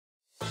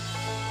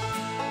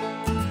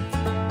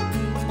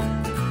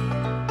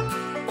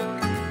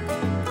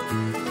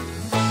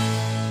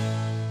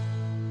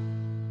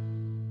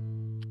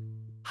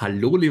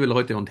Hallo, liebe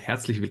Leute und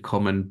herzlich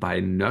willkommen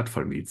bei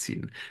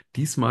Notfallmedizin.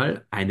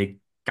 Diesmal eine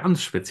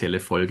ganz spezielle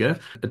Folge,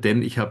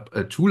 denn ich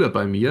habe Gyula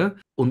bei mir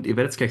und ihr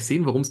werdet gleich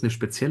sehen, warum es eine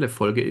spezielle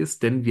Folge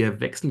ist, denn wir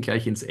wechseln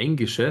gleich ins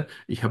Englische.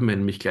 Ich habe mir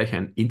nämlich gleich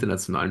einen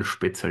internationalen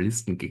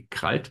Spezialisten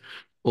gekrallt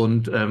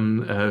und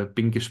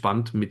bin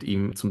gespannt mit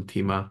ihm zum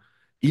Thema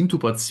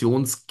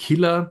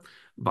Intubationskiller.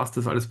 Was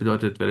das alles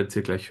bedeutet, werdet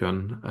ihr gleich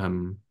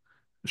hören,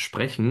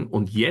 sprechen.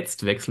 Und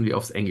jetzt wechseln wir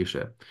aufs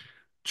Englische.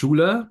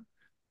 Gyula,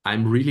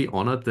 I'm really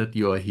honored that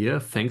you are here.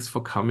 Thanks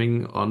for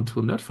coming on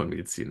to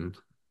Nerdfallmedizin.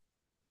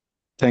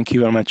 Thank you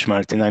very much,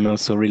 Martin. I'm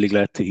also really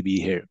glad to be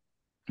here.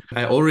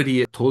 I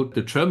already told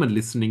the German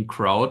listening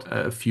crowd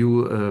a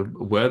few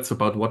words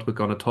about what we're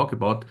going to talk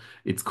about.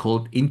 It's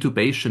called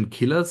intubation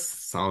killers.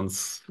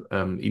 Sounds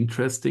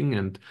interesting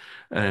and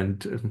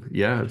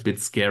yeah, a bit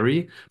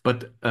scary.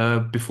 But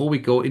before we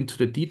go into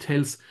the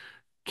details,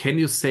 can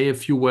you say a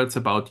few words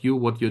about you,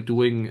 what you're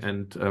doing,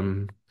 and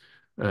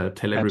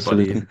tell everybody?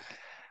 Absolutely.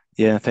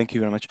 Yeah, thank you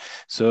very much.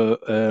 So,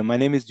 my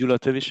name is Gyula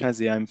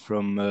Tövisházi. I'm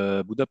from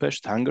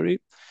Budapest,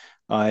 Hungary.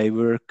 I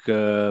work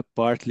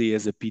partly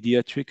as a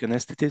pediatric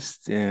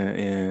anesthetist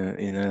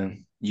in a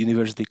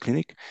university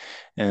clinic,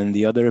 and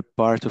the other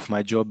part of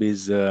my job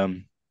is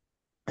I'm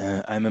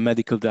a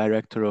medical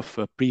director of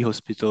a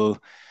pre-hospital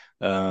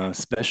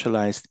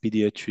specialized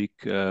pediatric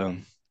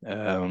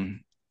um,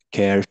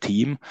 care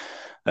team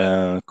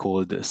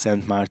called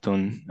St.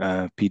 Martin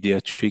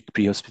Pediatric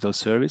Pre-Hospital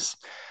Service.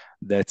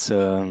 That's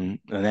an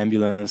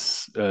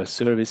ambulance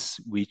service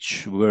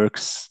which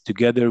works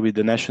together with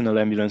the National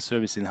Ambulance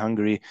Service in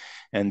Hungary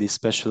and is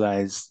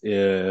specialized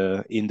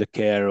in the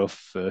care of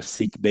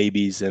sick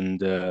babies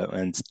and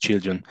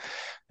children.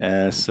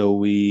 So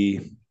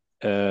we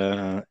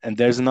and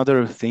there's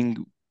another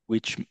thing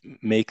which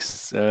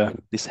makes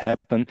this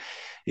happen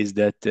is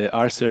that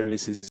our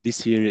service is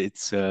this year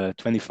it's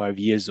 25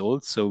 years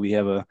old, so we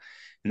have an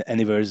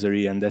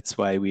anniversary, and that's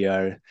why we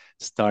are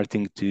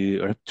starting to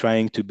or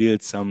trying to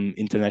build some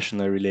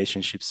international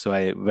relationships. So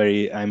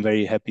I'm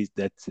very happy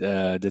that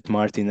that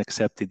Martin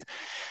accepted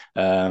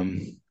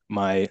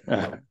my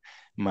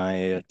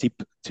my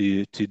tip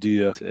to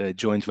do a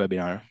joint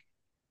webinar.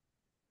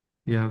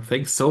 Yeah,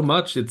 thanks so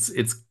much.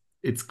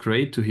 It's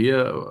great to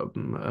hear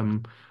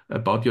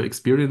about your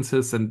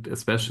experiences and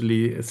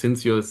especially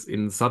since you're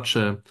in such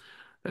a,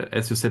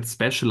 as you said,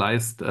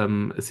 specialized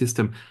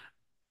system.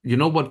 You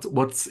know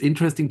what's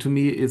interesting to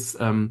me is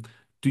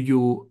do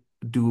you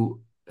do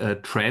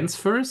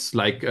transfers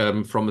like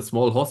from a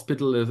small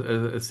hospital,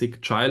 a sick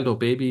child or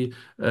baby,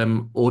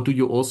 or do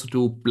you also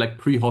do like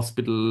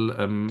pre-hospital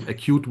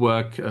acute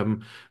work?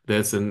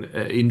 There's an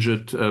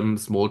injured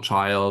small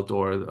child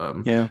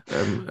or Yeah.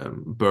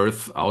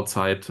 birth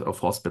outside of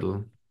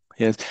hospital.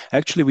 Yes,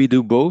 actually, we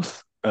do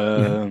both.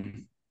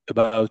 Mhm.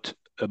 About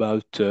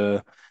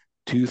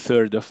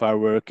 2/3 of our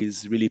work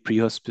is really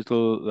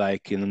pre-hospital,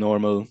 like in a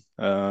normal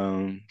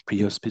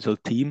pre-hospital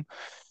team,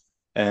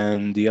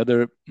 and the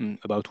other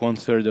about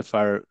 1/3 of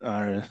our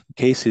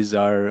cases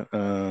are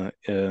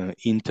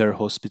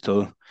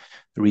inter-hospital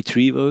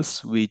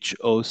retrievals, which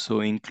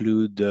also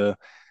include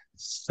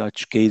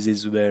such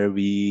cases where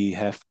we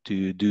have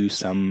to do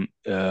some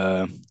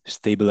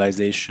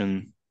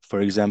stabilization,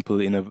 for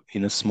example,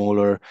 in a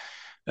smaller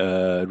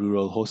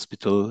rural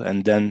hospital,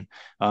 and then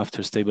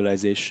after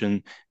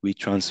stabilization, we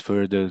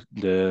transfer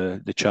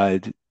the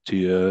child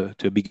to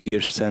a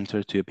bigger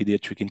center, to a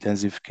pediatric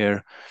intensive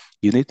care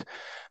unit.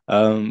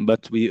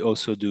 But we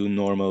also do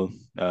normal,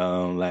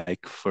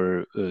 like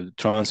for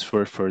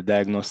transfer for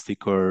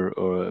diagnostic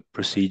or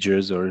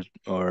procedures or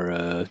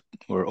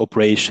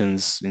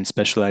operations in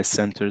specialized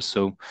centers.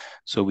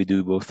 So we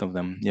do both of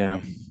them.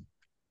 Yeah,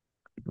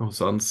 Oh,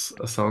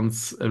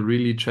 sounds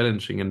really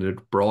challenging and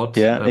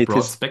yeah, a it broad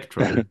is.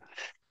 spectrum.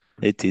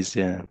 It is.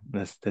 Yeah,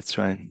 that's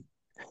right.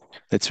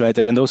 That's right.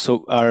 And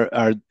also,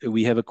 our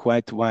we have a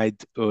quite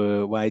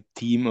wide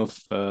team of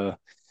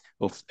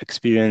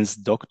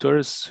experienced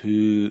doctors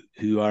who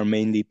are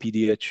mainly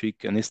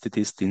pediatric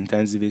anesthetists,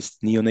 intensivists,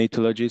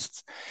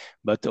 neonatologists,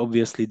 but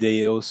obviously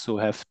they also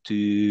have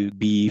to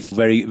be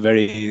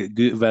very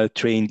good, well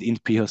trained in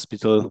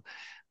pre-hospital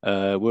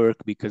work,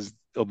 because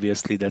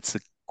obviously that's a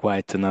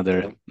quite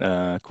another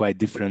quite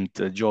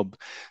different job.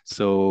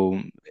 So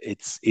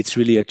it's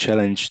really a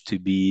challenge to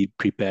be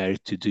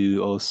prepared to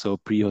do also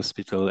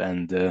pre-hospital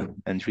and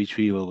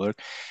retrieval work.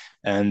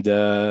 And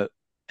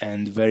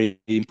and very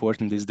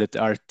important is that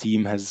our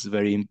team has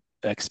very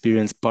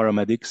experienced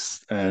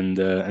paramedics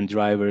and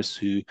drivers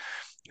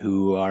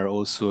who are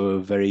also a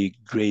very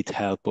great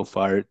help of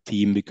our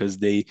team, because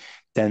they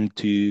tend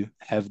to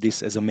have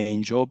this as a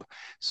main job.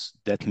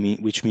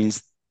 Which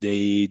means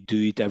they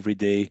do it every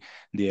day.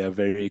 They are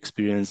very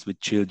experienced with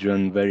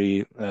children,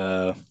 very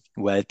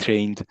well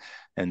trained,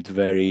 and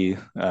very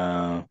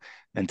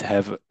and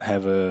have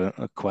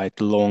a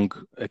quite long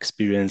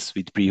experience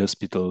with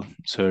pre-hospital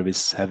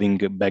service,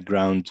 having a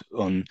background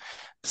on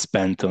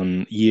spent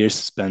on years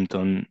spent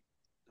on,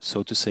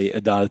 so to say,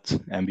 adult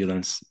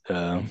ambulance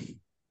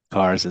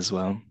cars as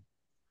well.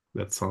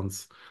 That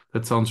sounds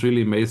That sounds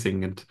really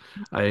amazing, and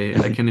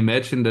I can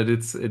imagine that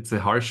it's a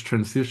harsh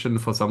transition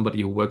for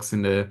somebody who works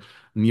in a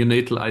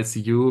neonatal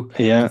ICU,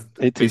 Yeah, just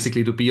it is.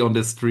 basically to be on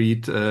the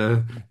street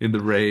in the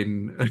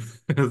rain.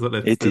 So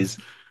It that's is.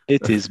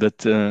 It is, but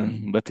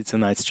it's a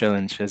nice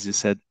challenge, as you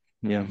said.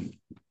 Yeah.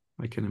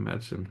 I can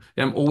imagine.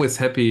 Yeah, I'm always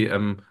happy.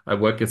 I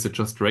work as a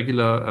just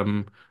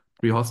regular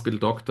pre-hospital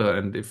doctor,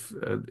 and if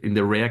in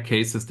the rare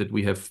cases that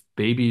we have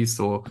babies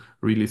or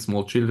really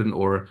small children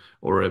or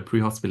a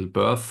pre-hospital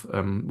birth,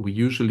 we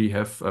usually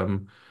have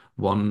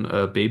one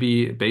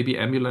baby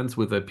ambulance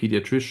with a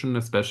pediatrician,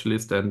 a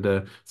specialist, and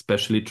a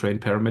specially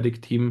trained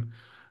paramedic team,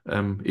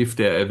 if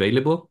they're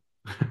available.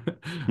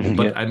 Yeah.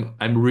 But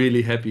I'm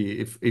really happy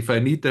if I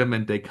need them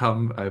and they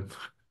come.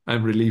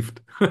 I'm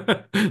relieved.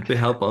 They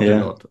help out a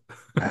Yeah. lot.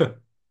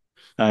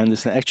 I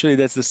understand. Actually,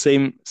 that's the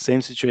same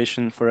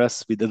situation for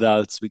us with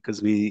adults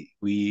because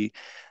we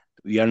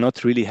are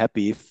not really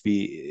happy if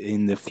we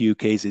in the few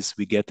cases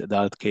we get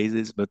adult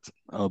cases, but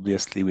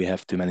obviously we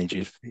have to manage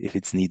if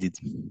it's needed,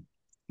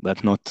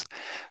 but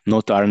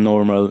not our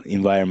normal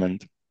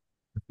environment.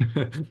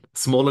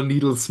 Smaller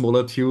needles,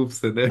 smaller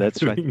tubes, and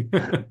That's right.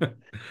 everything.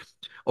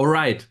 All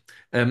right.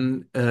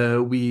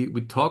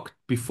 We talked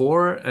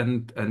before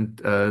and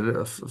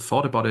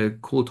thought about a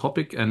cool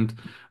topic, and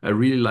I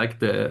really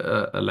liked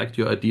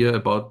your idea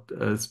about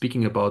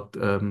speaking about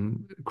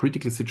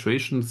critical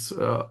situations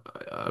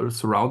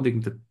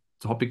surrounding the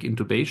topic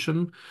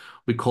intubation.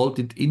 We called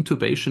it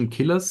intubation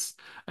killers,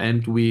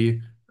 and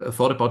we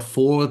thought about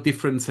four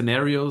different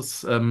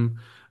scenarios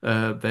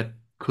that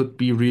could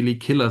be really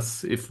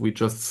killers if we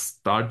just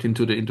start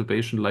into the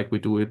intubation like we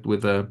do it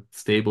with a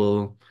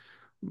stable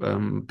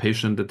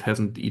patient that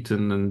hasn't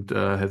eaten and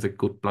has a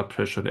good blood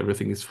pressure and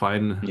everything is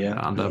fine Yeah.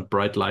 under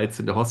bright lights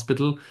in the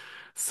hospital.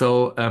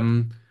 So,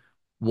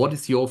 what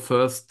is your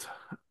first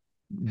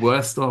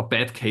worst or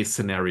bad case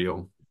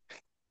scenario?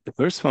 The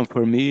first one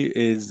for me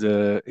is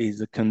a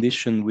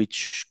condition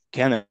which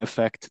can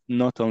affect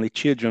not only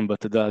children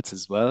but adults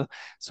as well.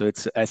 So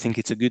it's I think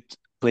it's a good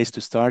place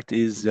to start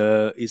is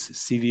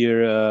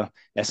severe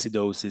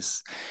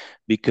acidosis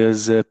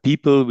because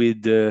people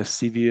with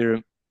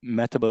severe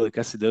metabolic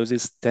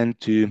acidosis tend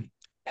to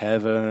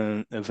have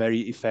a very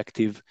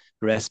effective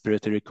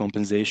respiratory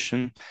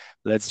compensation.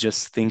 Let's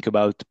just think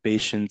about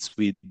patients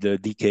with the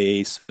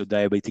DKA, so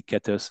diabetic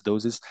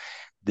ketoacidosis.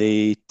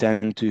 They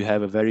tend to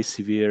have a very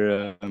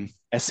severe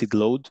acid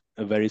load,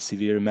 a very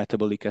severe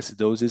metabolic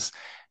acidosis,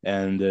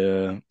 and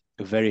a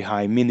very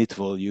high minute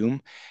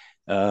volume,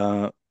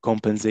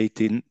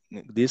 compensating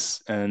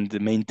this and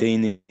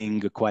maintaining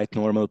a quite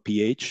normal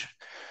pH.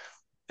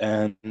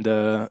 And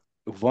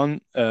one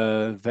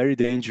very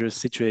dangerous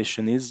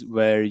situation is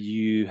where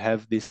you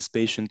have this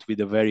patient with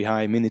a very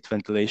high minute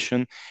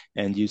ventilation,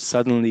 and you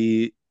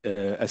suddenly,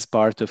 as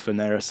part of an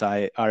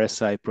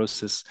RSI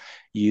process,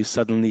 you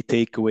suddenly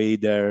take away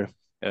their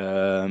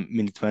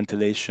minute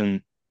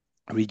ventilation,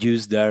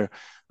 reduce their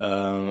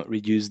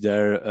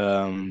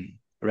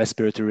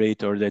respiratory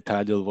rate or their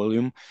tidal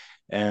volume,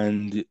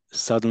 and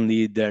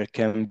suddenly there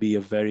can be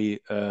a very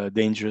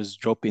dangerous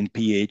drop in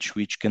pH,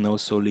 which can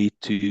also lead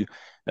to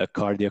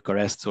cardiac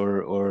arrest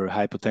or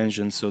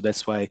hypotension. So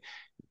that's why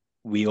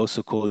we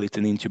also call it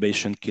an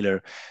intubation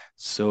killer.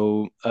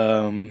 So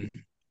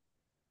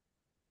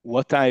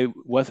what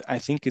I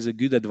think is a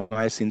good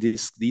advice in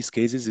these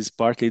cases is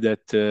partly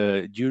that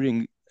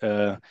during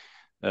uh,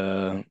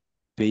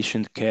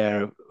 patient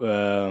care,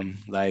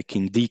 like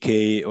in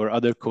DK or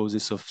other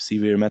causes of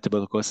severe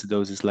metabolic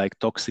acidosis, like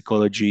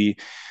toxicology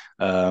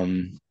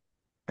um,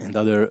 and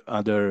other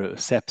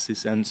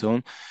sepsis and so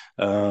on,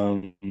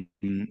 um,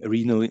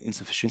 renal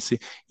insufficiency,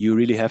 you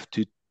really have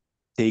to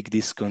take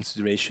this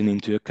consideration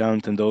into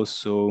account. And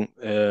also,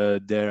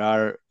 there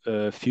are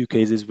a few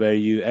cases where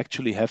you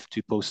actually have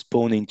to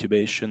postpone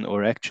intubation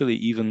or actually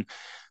even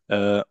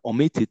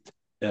omit it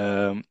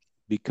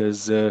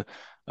because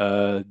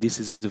this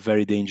is a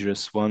very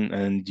dangerous one,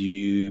 and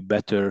you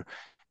better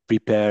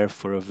prepare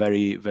for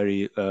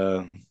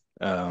a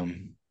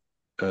um,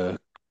 uh,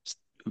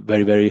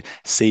 very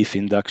safe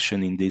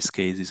induction in these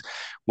cases.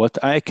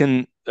 What I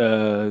can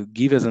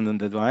give as an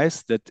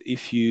advice that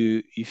if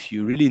you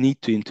really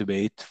need to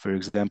intubate, for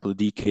example,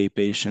 DK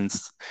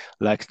patients,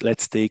 like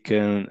let's take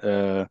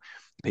a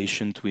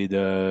patient with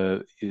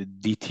a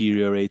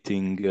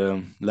deteriorating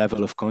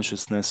level of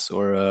consciousness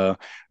or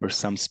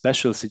some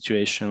special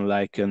situation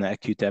like an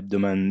acute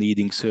abdomen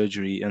needing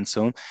surgery and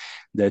so on,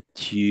 that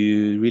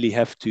you really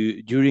have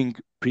to during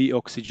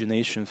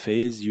pre-oxygenation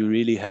phase, you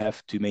really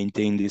have to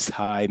maintain this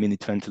high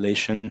minute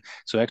ventilation.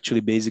 So actually,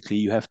 basically,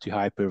 you have to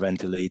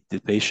hyperventilate the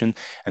patient.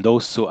 And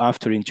also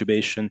after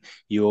intubation,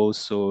 you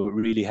also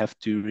really have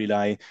to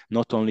rely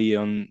not only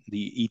on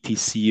the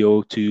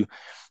ETCO2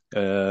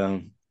 uh,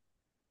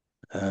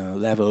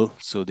 level,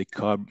 so the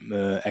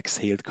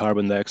exhaled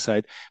carbon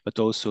dioxide, but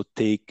also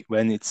take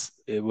when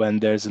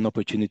there's an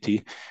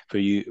opportunity for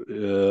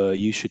you,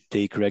 you should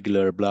take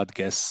regular blood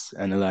gas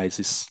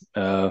analysis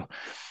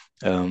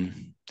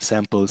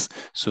samples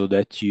so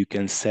that you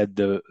can set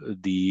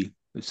the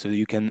so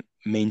you can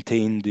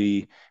maintain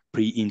the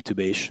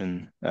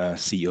pre-intubation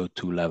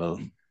CO2 level.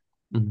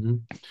 Hmm.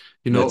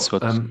 You That's know,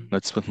 what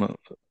that's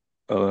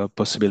what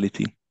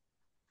possibility.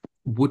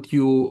 would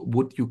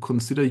you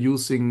consider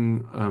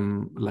using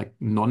like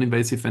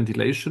non-invasive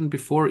ventilation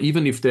before,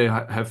 even if they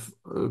have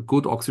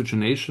good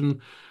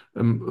oxygenation?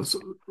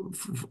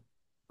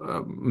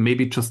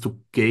 Maybe just to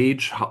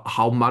gauge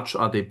how much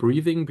are they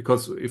breathing,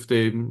 because if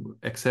they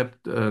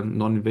accept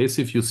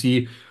non-invasive, you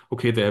see,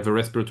 okay, they have a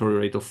respiratory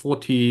rate of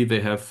 40,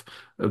 they have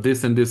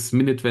this and this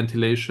minute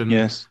ventilation,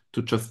 Yes,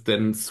 to just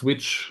then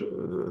switch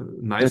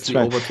that's nicely right.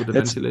 over to the That's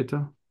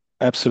ventilator.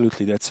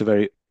 absolutely, that's a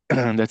very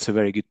that's a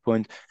very good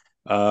point,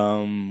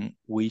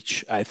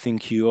 which I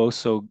think you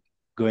also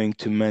going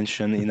to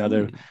mention in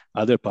Mhm.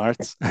 other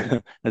parts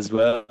as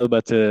well.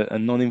 But a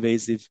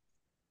non-invasive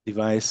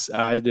device,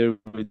 either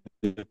with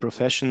the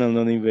professional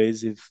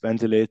non-invasive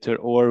ventilator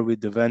or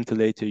with the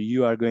ventilator,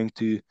 you are going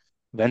to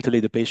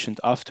ventilate the patient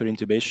after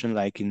intubation,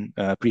 like in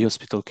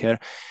pre-hospital care.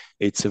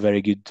 It's a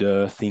very good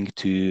thing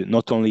to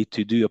not only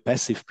to do a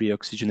passive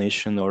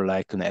pre-oxygenation or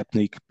like an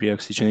apneic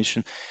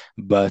pre-oxygenation,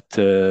 but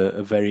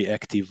a very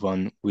active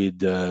one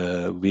with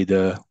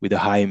a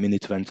high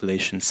minute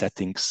ventilation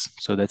settings.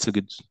 So that's a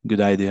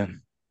good idea.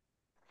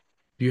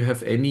 Do you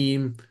have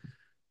any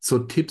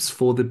tips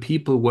for the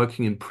people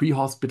working in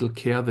pre-hospital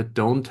care that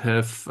don't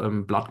have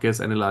blood gas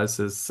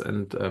analysis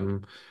and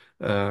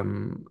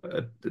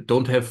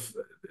don't have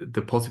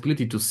the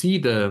possibility to see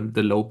the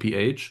low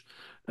pH,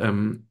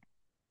 um,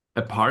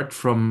 apart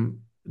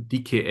from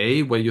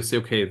DKA, where you say,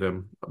 okay,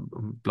 the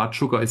blood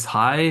sugar is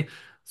high,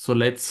 so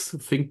let's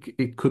think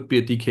it could be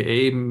a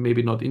DKA,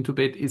 maybe not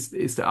intubate.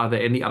 Are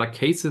there any other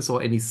cases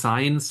or any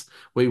signs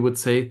where you would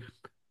say,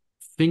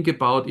 think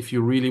about if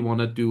you really want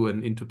to do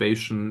an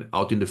intubation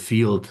out in the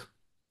field?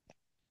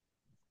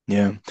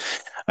 Yeah.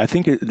 I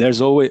think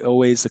there's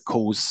always a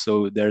cause,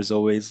 so there's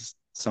always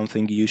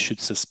something you should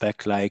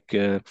suspect, like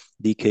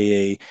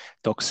DKA,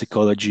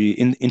 toxicology.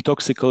 In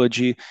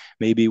toxicology,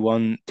 maybe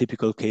one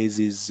typical case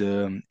is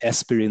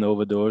aspirin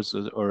overdose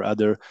or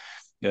other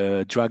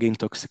drug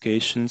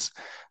intoxications.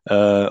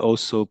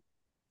 Also,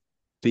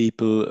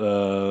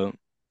 people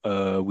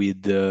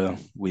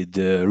with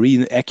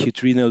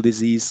acute renal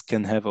disease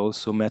can have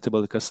also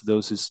metabolic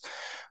acidosis.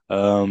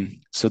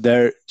 So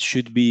there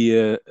should be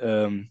a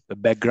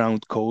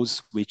background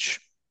cause which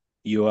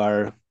you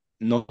are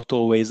not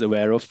always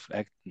aware of,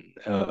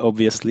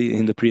 obviously,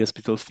 in the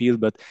pre-hospital field,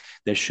 but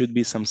there should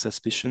be some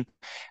suspicion.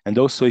 And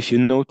also, if you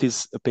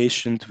notice a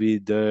patient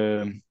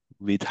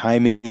with high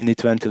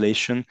minute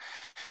ventilation,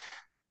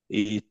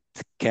 it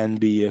can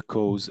be a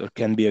cause or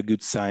can be a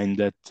good sign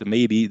that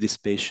maybe this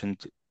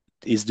patient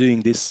is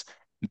doing this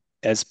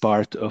as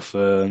part of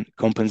a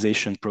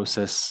compensation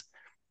process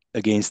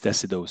against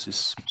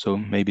acidosis. So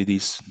maybe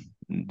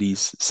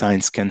these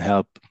signs can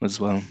help as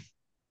well.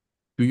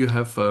 Do you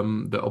have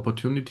the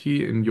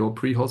opportunity in your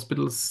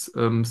pre-hospitals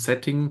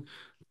setting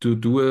to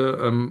do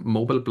a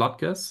mobile blood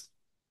gas?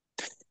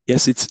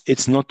 Yes,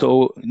 it's not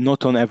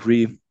on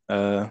every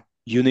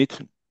unit,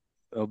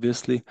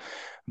 obviously,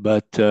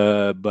 but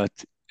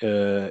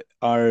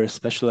our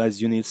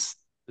specialized units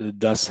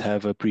does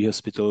have a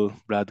pre-hospital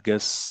blood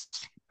gas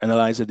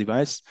analyzer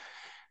device.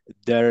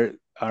 There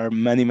are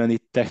many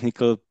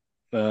technical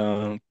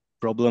uh,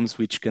 problems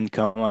which can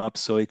come up,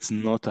 so it's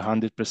not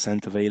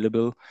 100%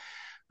 available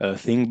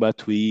thing,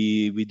 but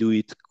we do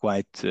it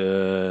quite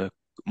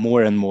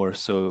more and more,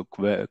 so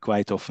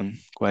quite often,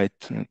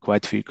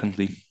 quite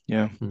frequently.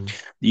 Yeah, Hmm.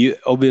 you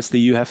obviously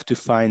you have to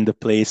find a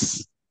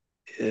place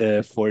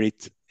for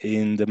it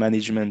in the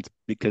management,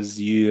 because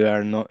you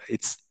are not.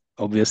 It's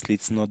obviously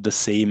it's not the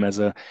same as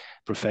a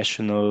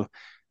professional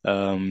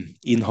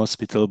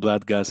in-hospital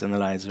blood gas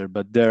analyzer,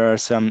 but there are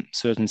some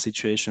certain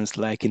situations,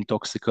 like in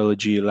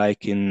toxicology,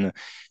 like in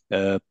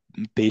uh,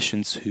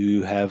 patients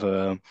who have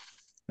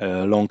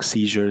long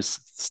seizures,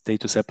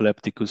 status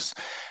epilepticus.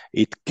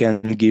 It can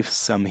give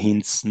some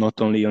hints not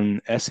only on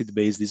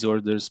acid-base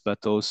disorders,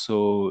 but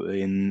also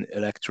in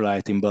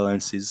electrolyte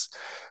imbalances.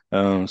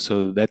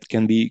 So that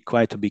can be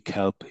quite a big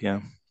help.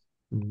 Yeah.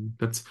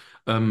 That's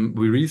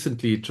we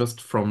recently,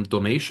 just from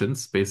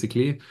donations,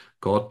 basically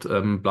got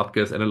blood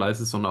gas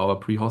analysis on our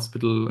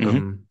pre-hospital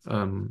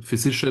Hmm.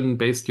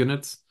 physician-based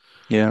units.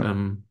 Yeah.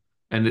 Um,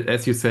 and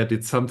as you said,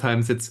 it's a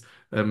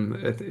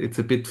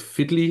bit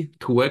fiddly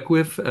to work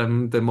with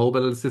the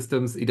mobile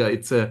systems. Either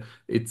it's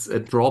a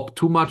drop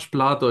too much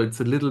blood, or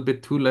it's a little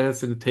bit too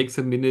less, and it takes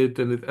a minute,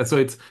 and so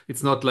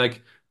it's not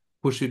like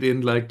push it in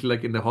like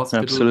in the hospital,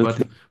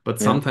 Absolutely. but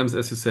Yeah. sometimes,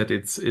 as you said,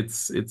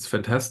 it's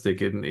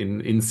fantastic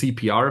in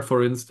CPR,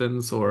 for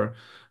instance, or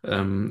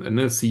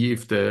and see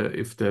if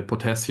the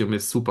potassium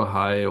is super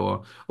high,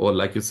 or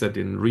like you said,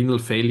 in renal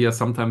failure.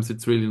 Sometimes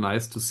it's really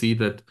nice to see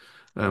that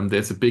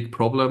there's a big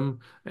problem,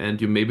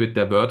 and you maybe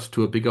divert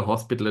to a bigger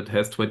hospital that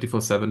has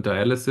 24/7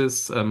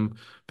 dialysis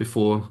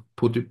before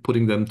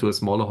putting them to a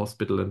smaller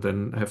hospital and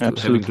then having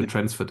to Absolutely.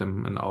 transfer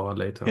them an hour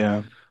later.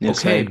 Yeah. Yes,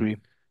 I Okay, agree.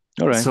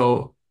 All right.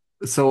 so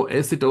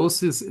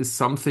acidosis is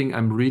something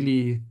I'm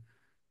really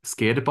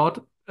scared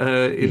about.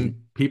 Mhm.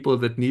 in people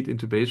that need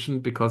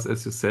intubation because,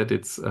 as you said,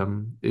 it's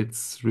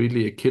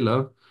really a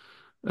killer.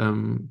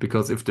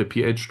 Because if the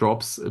pH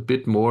drops a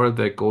bit more,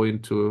 they go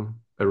into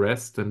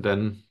arrest, and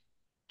then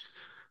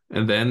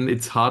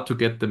it's hard to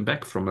get them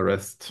back from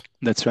arrest.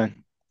 That's right.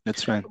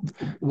 That's right.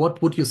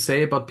 What would you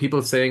say about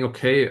people saying,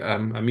 okay, I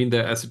mean,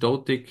 they're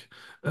acidotic,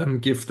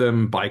 give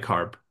them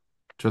bicarb.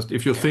 Just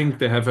if you think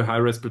they have a high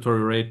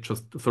respiratory rate,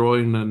 just throw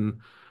in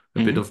a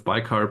bit Mhm. of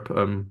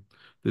bicarb.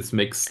 This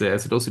makes the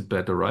acidosis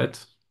better, right?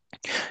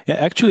 Yeah,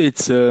 actually, it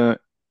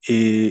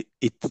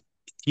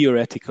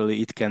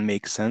theoretically it can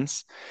make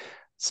sense.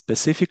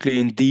 Specifically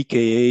in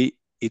DKA,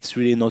 it's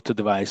really not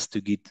advised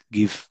to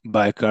give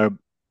bicarb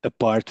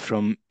apart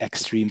from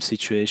extreme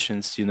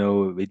situations,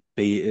 with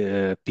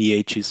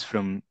pHs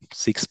from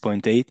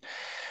 6.8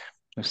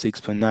 or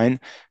 6.9.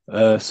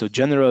 So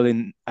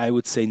generally, I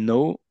would say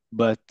no,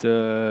 but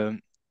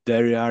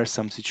there are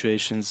some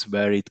situations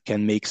where it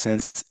can make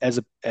sense as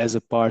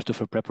a part of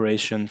a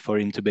preparation for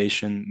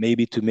intubation,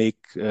 maybe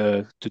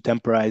to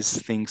temporize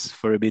things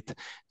for a bit,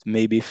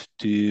 maybe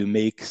to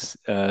make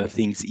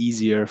things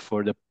easier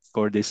for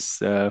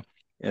this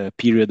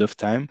period of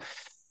time.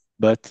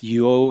 But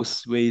you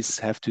always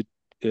have to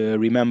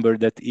remember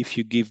that if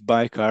you give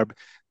bicarb,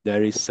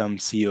 there is some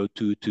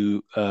CO2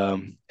 to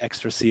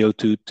extra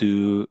CO2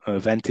 to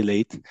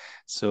ventilate.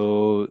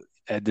 So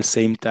at the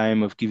same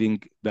time of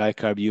giving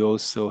bicarb, you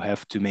also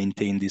have to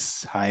maintain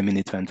this high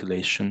minute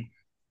ventilation.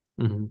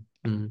 Hmm.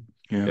 Hmm.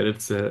 Yeah. Yeah,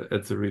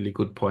 that's a really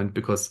good point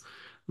because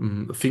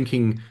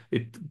thinking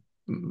it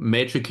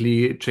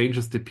magically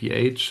changes the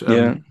pH,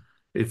 Yeah.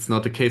 it's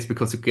not the case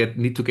because you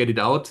need to get it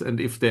out, and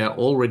if they're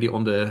already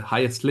on the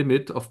highest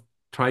limit of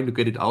trying to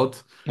get it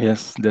out,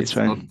 Yes, that's it's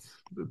right.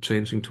 not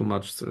changing too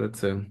much. So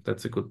that's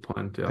a good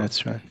point. Yeah.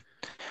 That's right.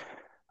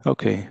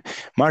 Okay.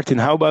 Martin,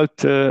 how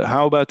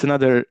about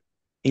another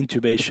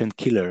intubation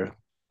killer?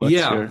 What's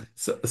Yeah, your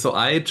so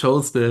I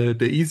chose the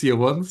easier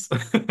ones,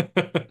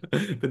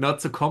 the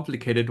not so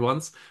complicated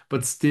ones,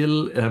 but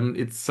still,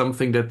 it's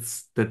something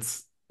that's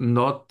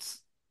not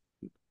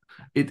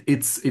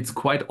it's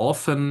quite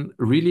often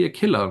really a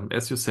killer,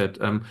 as you said.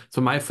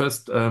 So my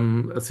first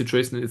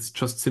situation is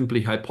just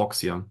simply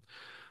hypoxia.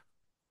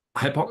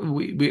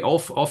 We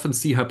often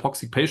see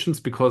hypoxic patients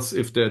because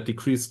if they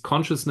decrease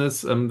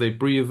consciousness, they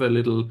breathe a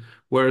little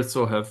worse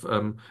or have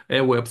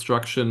airway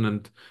obstruction,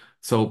 and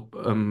so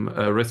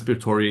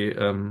respiratory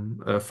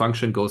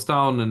function goes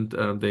down, and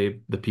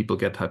the people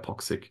get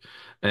hypoxic.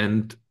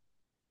 And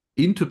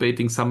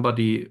intubating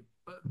somebody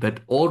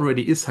that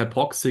already is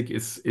hypoxic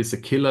is a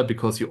killer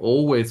because you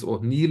always or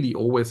nearly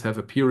always have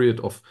a period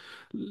of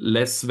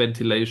less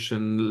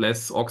ventilation,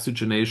 less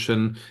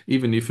oxygenation.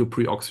 Even if you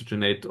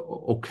pre-oxygenate,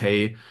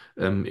 okay,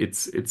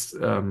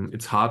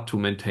 it's hard to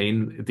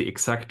maintain the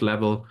exact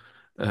level,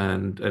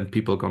 and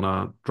people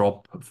gonna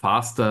drop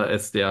faster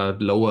as they are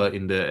lower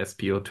in the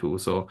SpO2.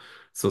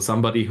 So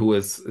somebody who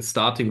is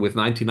starting with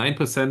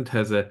 99%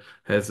 has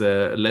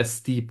a less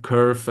steep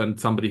curve, and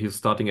somebody who's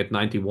starting at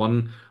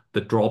 91, the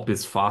drop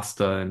is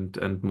faster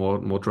and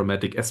more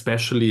dramatic,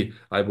 especially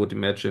I would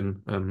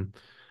imagine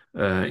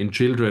in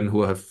children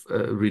who have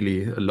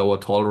really a lower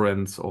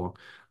tolerance, or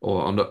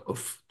on the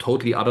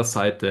totally other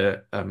side,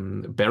 the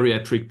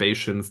bariatric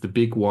patients, the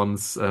big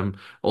ones,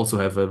 also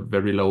have a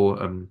very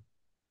low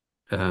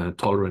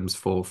tolerance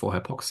for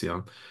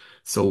hypoxia.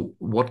 So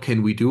what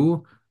can we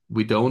do?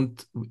 We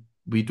don't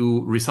we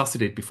do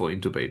resuscitate before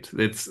intubate.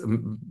 That's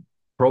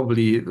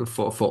probably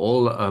for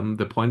all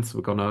the points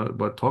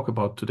we'll talk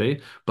about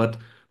today,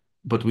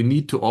 but we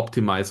need to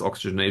optimize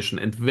oxygenation,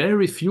 and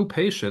very few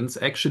patients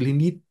actually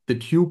need the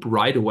tube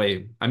right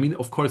away. I mean,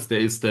 of course, there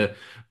is the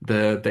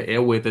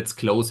airway that's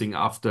closing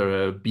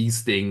after a bee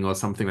sting or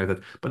something like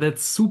that, but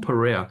that's super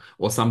rare.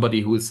 Or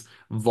somebody who is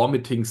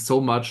vomiting so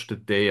much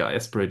that they are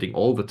aspirating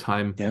all the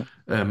time, yeah?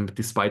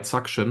 despite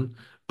suction.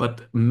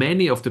 But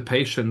many of the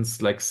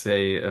patients, like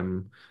say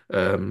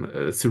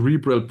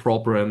cerebral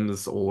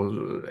problems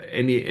or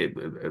any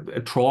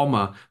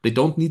trauma, they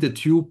don't need a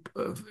tube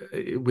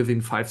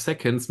within 5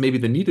 seconds. Maybe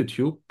they need a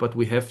tube, but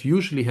we have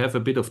usually have a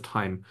bit of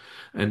time.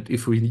 And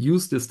if we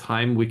use this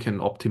time, we can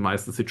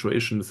optimize the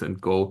situations and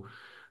go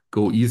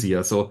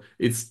easier. So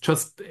it's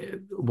just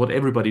what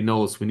everybody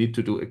knows. We need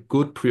to do a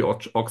good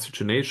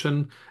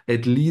pre-oxygenation,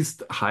 at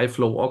least high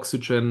flow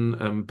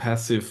oxygen,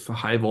 passive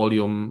high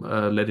volume,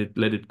 let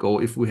it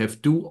go. If we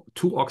have two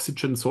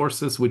oxygen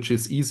sources, which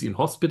is easy in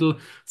hospital,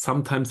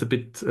 sometimes a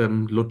bit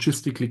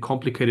logistically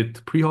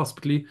complicated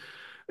pre-hospitally,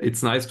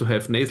 it's nice to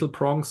have nasal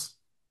prongs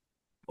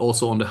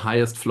also on the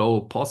highest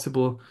flow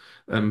possible,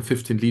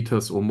 15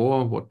 liters or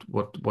more,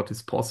 what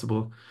is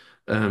possible.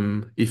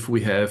 If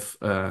we have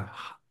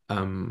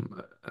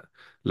um,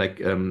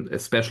 a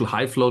special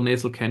high flow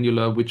nasal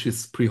cannula, which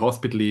is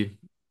pre-hospitally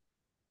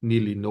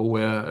nearly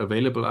nowhere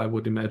available, I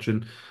would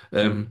imagine.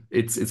 Mm.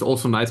 It's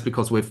also nice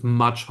because we have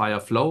much higher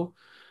flow.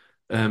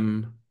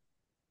 Um,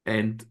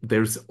 and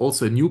there's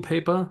also a new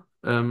paper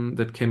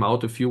that came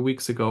out a few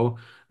weeks ago,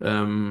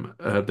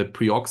 the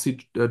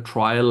Preoxy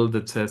trial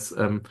that says,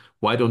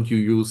 why don't you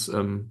use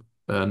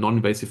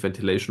non-invasive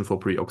ventilation for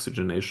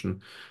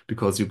pre-oxygenation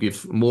because you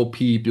give more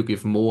PEEP, you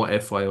give more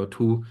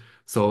FiO2,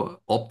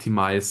 so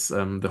optimize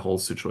the whole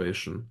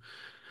situation.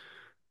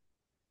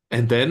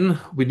 And then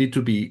we need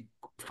to be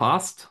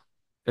fast,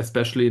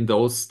 especially in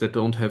those that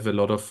don't have a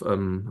lot of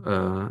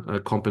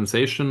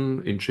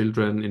compensation in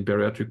children, in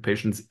bariatric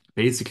patients,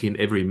 basically in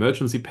every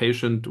emergency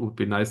patient. It would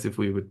be nice if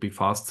we would be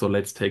fast. So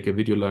let's take a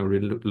video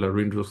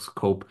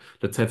laryngoscope.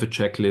 Let's have a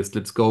checklist.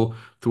 Let's go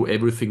through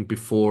everything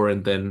before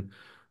and then,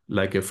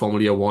 like a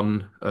Formula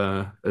One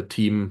a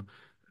team,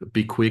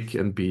 be quick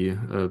and be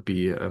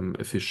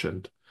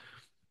efficient.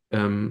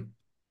 Um,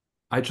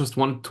 I just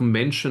want to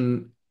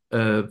mention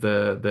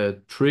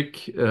the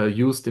trick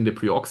used in the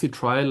pre-oxy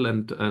trial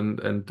and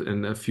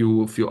a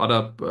few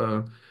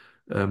other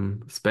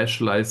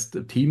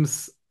specialized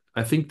teams.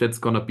 I think that's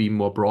going to be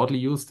more broadly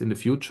used in the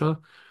future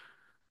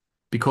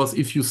because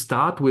if you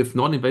start with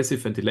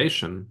non-invasive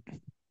ventilation,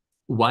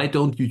 why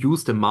don't you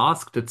use the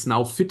mask that's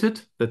now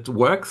fitted that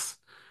works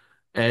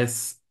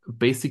as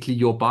basically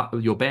your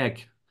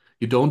bag.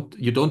 You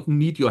don't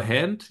need your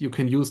hand. You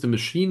can use the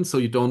machine, so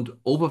you don't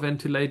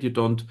overventilate. You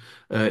don't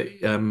uh,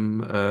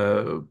 um,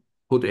 uh,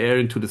 put air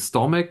into the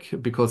stomach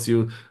because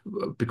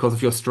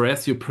of your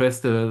stress. You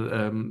press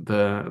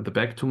the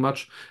bag too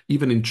much.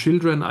 Even in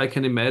children, I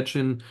can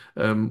imagine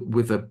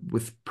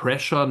with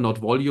pressure, not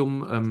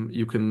volume,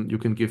 you can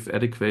give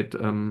adequate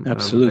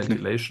Absolutely.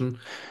 ventilation,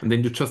 and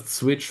then you just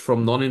switch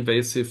from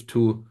non-invasive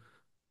to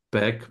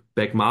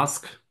bag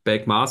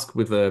mask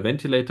with a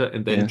ventilator,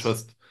 and then Yes.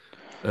 just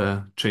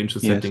change the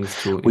Yes. settings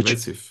to Which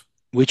invasive.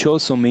 which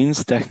also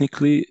means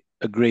technically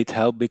a great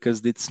help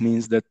because this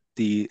means that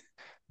the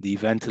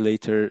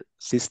ventilator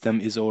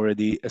system is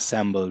already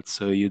assembled,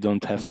 so you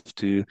don't have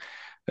to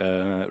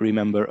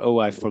remember, oh,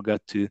 I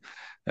forgot to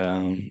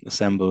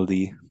assemble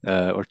the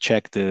or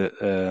check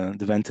the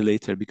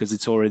ventilator because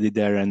it's already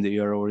there and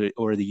you're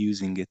already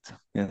using it.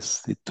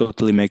 Yes, it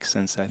totally makes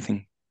sense, I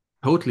think.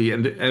 Totally.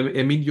 And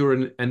I mean, you're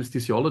an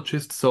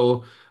anesthesiologist,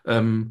 so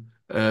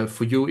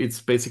for you, it's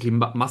basically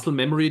muscle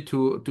memory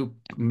to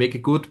make a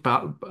good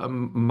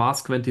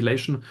mask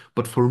ventilation.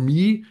 But for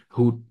me,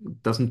 who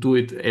doesn't do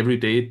it every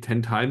day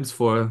 10 times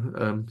for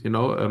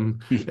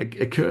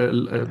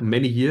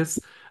many years,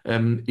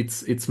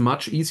 it's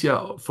much easier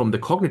from the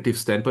cognitive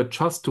standpoint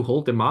just to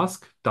hold the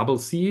mask, double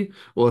C,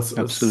 or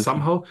Absolutely.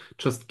 somehow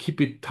just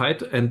keep it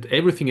tight, and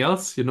everything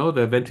else,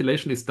 the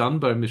ventilation is done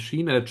by a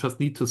machine, and I just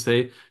need to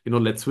say,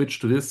 let's switch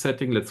to this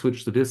setting, let's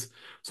switch to this,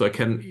 so I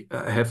can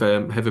have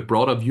a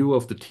broader view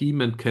of the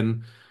team and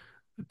can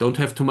don't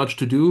have too much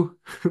to do,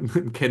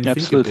 can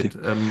think a Absolutely. bit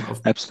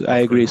of Absolutely. I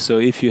what's agree. going on. So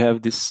if you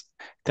have this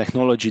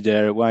technology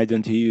there, why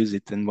don't you use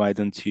it and why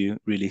don't you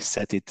really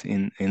set it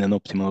in an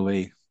optimal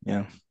way?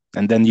 Yeah.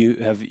 And then you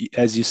have,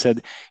 as you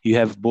said, you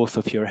have both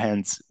of your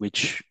hands,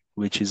 which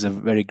is a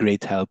very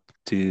great help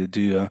to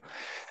do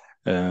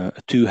a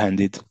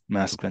two-handed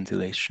mask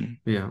ventilation.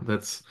 Yeah,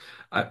 that's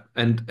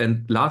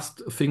and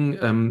last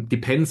thing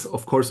depends,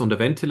 of course, on the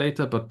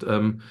ventilator. But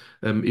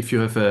if you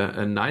have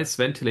a nice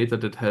ventilator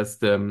that has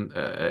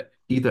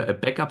either a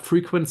backup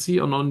frequency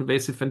on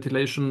non-invasive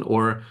ventilation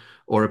or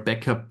a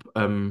backup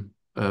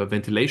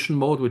ventilation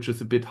mode, which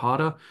is a bit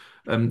harder,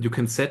 you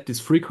can set this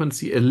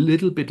frequency a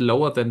little bit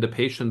lower than the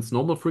patient's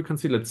normal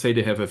frequency. Let's say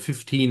they have a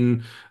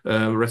 15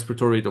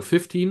 respiratory rate of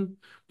 15.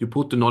 You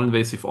put the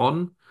non-invasive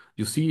on.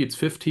 You see it's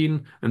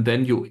 15, and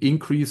then you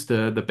increase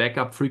the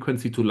backup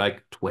frequency to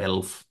like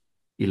 12,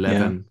 Yeah.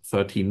 11,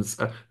 13,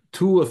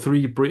 two or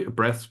three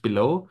breaths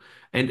below.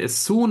 And as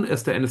soon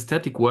as the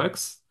anesthetic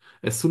works,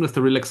 as soon as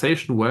the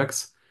relaxation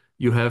works,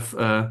 you have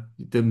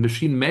the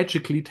machine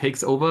magically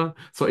takes over.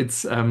 So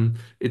it's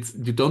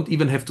you don't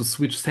even have to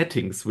switch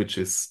settings, which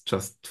is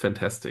just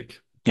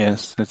fantastic.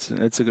 Yes, that's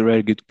a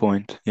very good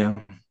point. Yeah.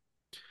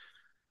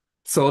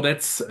 So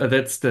that's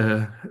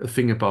the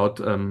thing about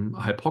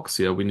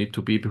hypoxia. We need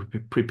to be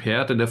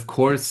prepared, and of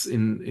course,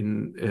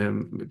 in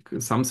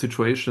some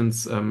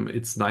situations,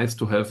 it's nice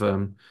to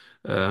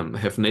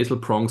have nasal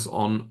prongs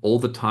on all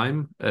the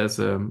time as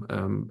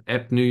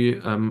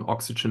apnea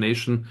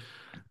oxygenation.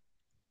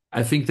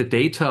 I think the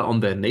data on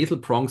the nasal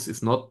prongs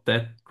is not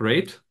that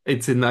great.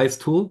 It's a nice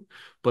tool,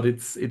 but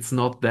it's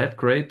not that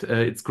great.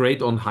 It's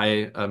great on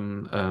high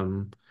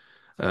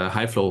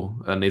flow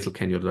nasal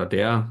cannula.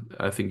 There,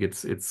 I think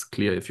it's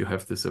clear if you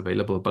have this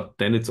available, but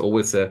then it's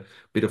always a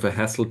bit of a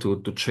hassle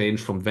to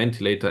change from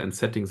ventilator and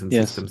settings and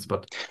Yes. systems.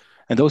 But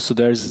And also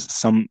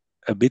there's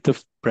a bit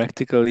of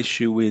practical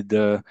issue with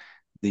the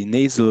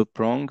nasal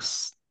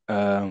prongs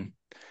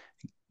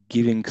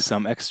giving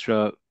some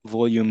extra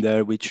volume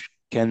there, which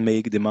can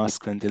make the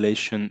mask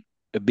ventilation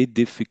a bit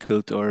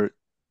difficult or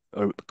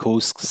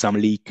cause some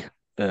leak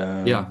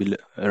yeah,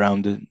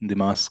 around the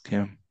mask.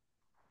 Yeah.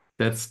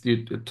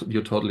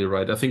 you're totally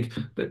right. I think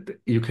that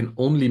you can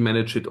only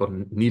manage it, or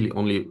nearly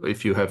only,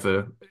 if you have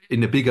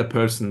in a bigger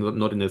person,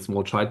 not in a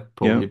small child Yeah.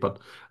 probably, but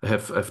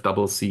have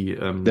double C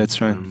That's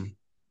right.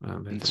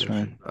 That's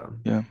right. ventilation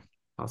Yeah.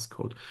 mask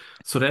code.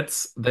 So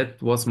that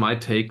was my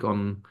take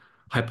on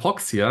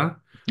hypoxia.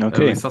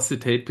 Okay.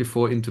 resuscitate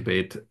before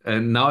intubate.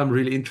 And now I'm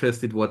really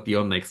interested what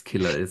your next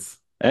killer is.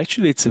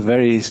 Actually, it's a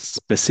very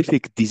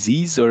specific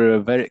disease or a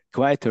very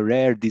quite a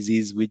rare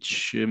disease,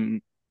 which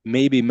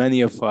maybe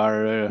many of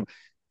our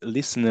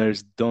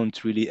listeners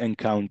don't really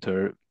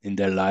encounter in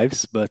their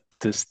lives, but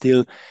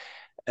still,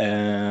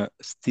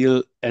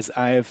 as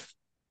I've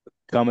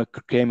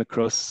came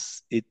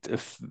across it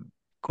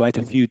quite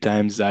a few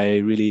times, I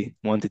really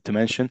wanted to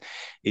mention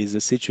is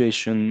a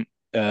situation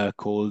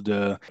called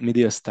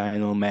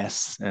mediastinal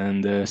mass,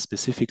 and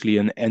specifically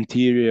an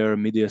anterior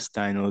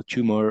mediastinal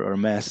tumor or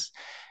mass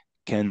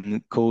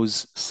can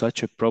cause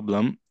such a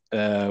problem,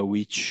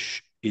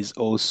 which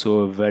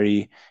also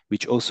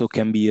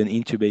can be an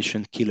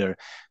intubation killer.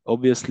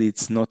 Obviously,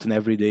 it's not an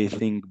everyday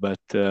thing, but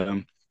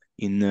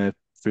in,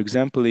 for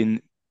example,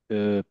 in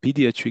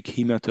pediatric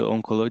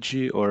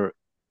hemato-oncology or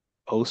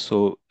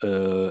also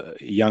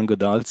young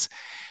adults,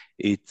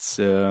 it's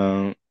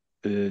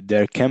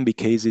there can be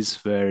cases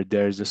where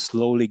there's a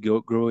slowly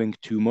growing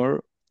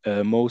tumor,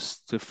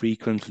 most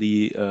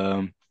frequently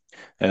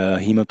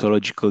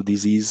hematological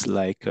disease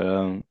like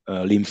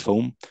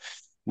lymphoma,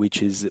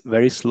 which is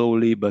very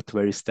slowly but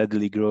very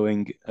steadily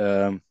growing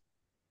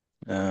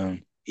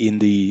in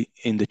the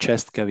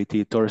chest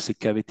cavity, thoracic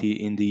cavity,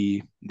 in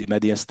the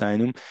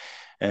mediastinum,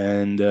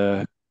 and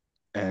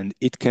and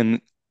it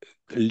can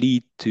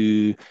lead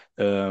to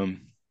a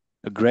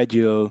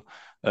gradual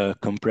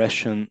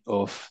compression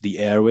of the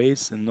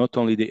airways, and not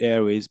only the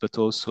airways but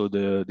also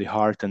the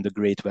heart and the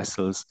great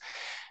vessels.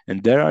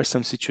 And there are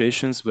some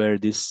situations where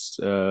this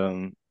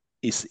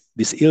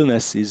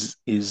illness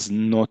is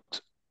not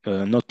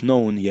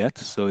known yet,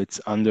 so it's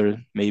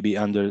maybe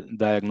under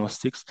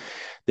diagnostics.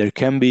 There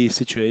can be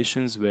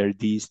situations where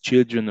these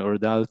children or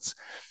adults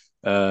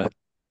uh,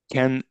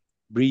 can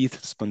breathe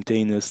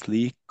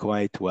spontaneously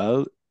quite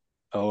well,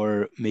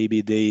 or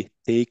maybe they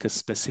take a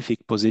specific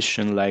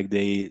position, like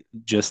they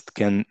just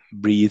can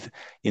breathe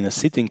in a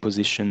sitting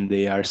position.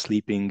 They are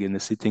sleeping in a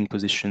sitting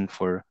position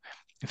for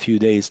a few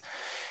days,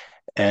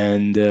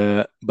 and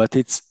but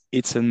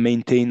it's a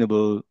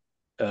maintainable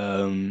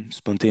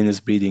spontaneous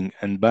breathing.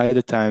 And by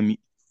the time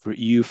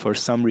for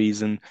some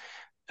reason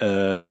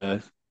uh,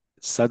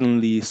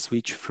 suddenly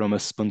switch from a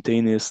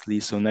spontaneously,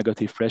 so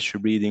negative pressure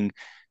breathing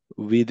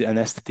with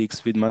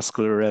anesthetics, with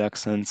muscular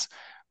relaxants,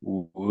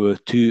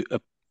 to a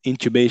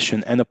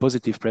intubation and a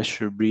positive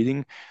pressure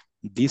breathing,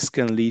 this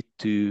can lead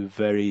to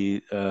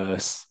very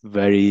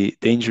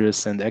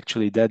dangerous and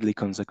actually deadly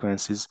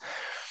consequences.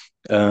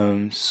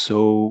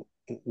 So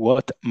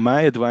what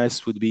my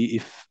advice would be,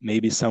 if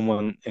maybe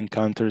someone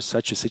encounters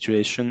such a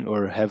situation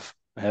or have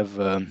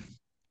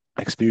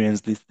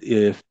experienced this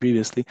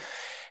previously,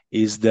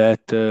 is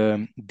that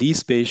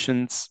these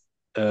patients,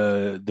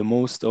 the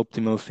most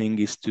optimal thing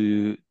is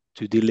to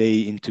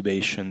delay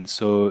intubation.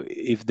 So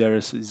if there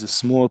is a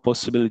small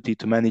possibility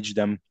to manage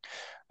them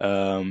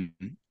um,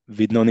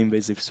 with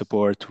non-invasive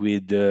support,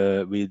 with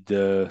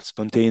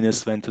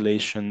spontaneous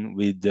ventilation,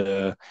 with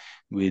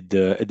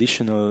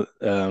additional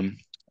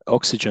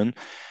oxygen,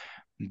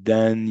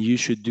 then you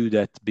should do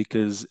that,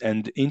 because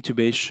and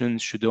intubation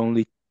should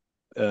only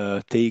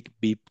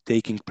be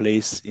taking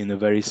place in a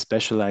very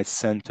specialized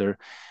center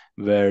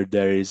where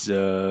there is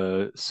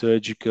a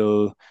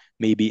surgical,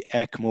 maybe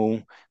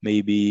ECMO,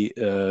 maybe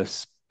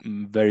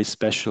very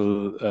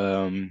special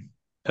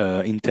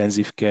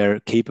intensive care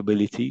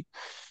capability,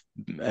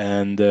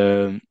 and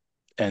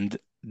and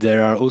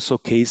there are also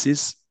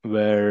cases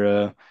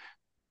where,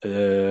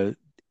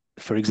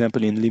 for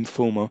example, in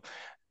lymphoma,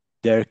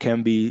 there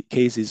can be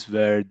cases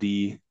where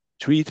the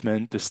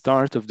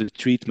start of the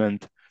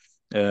treatment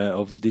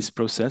of this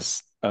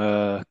process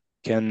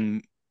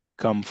can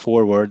come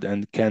forward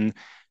and can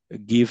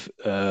give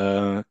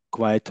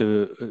quite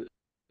a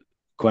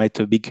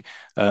big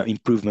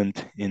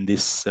improvement in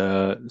this.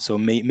 So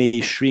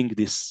may shrink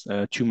this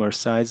tumor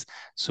size,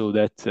 so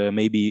that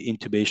maybe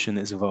intubation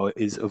is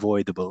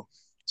avoidable.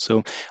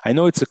 So I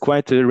know it's a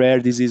quite a rare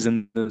disease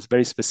and a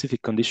very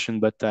specific condition,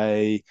 but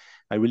I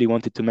really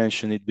wanted to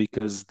mention it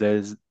because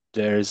there's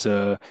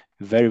a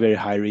very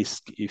high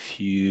risk if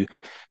you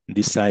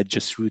decide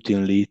just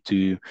routinely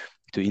to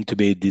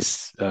intubate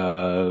this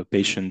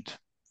patient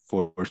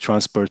for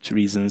transport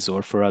reasons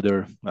or for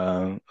other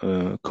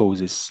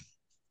causes.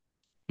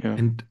 Yeah,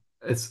 And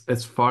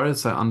as far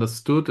as I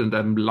understood, and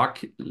I'm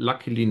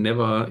luckily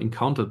never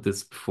encountered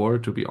this before,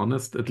 to be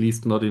honest, at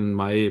least not in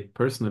my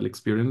personal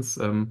experience,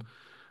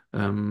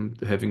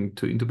 having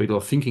to intubate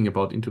or thinking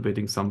about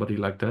intubating somebody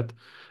like that.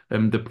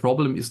 The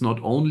problem is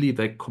not only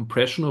the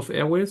compression of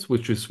airways,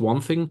 which is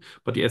one thing,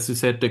 but as you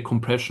said, the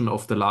compression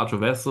of the larger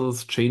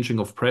vessels, changing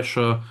of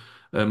pressure.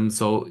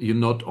 So you're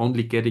not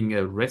only getting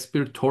a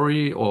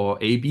respiratory or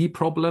AB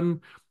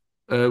problem,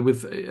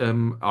 with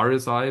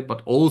RSI,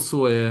 but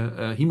also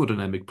a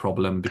hemodynamic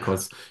problem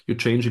because you're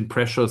changing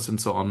pressures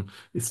and so on.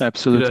 Did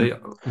absolutely. I?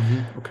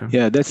 Mhm, okay.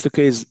 Yeah, that's the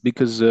case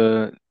because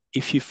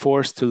if you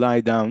force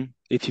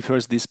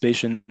this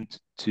patient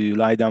to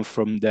lie down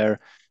from their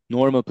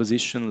normal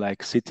position,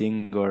 like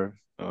sitting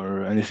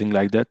or anything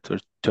like that, or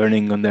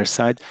turning on their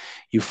side.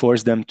 You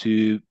force them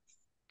to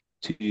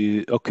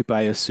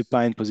occupy a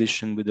supine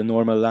position with a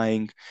normal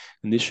lying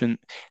condition.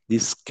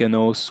 This can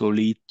also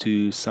lead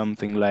to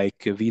something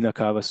like vena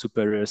cava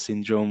superior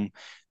syndrome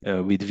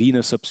with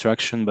venous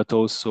obstruction, but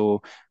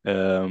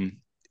um,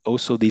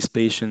 also these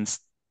patients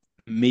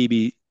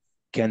maybe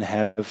can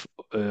have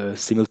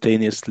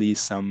simultaneously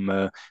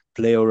some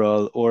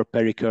pleural or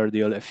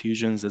pericardial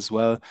effusions as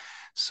well.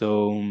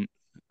 So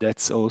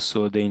that's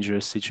also a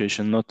dangerous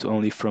situation, not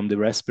only from the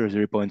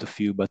respiratory point of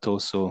view, but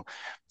also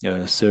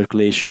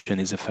circulation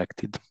is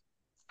affected.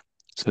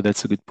 So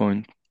that's a good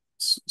point.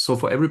 So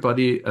for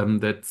everybody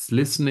that's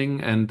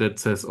listening and that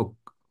says, "Oh,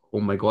 oh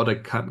my God, I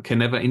can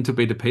never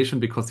intubate a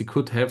patient because he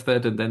could have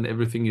that, and then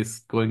everything is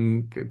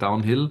going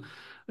downhill."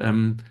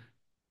 Um,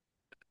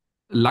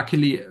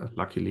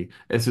 luckily,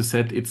 as you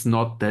said, it's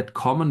not that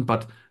common,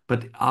 but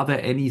are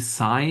there any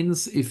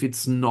signs if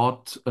it's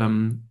not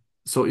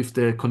so if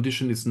the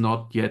condition is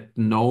not yet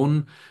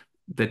known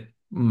that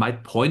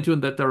might point you in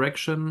that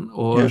direction,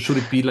 or Yeah. should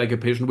it be like a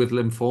patient with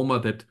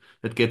lymphoma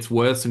that gets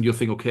worse and you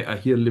think, okay, I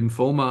hear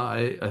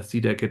lymphoma, I see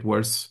that get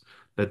worse.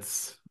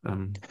 That's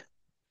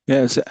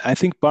Yes, I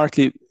think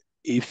partly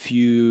if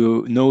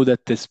you know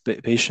that this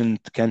patient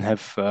can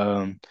have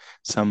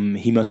some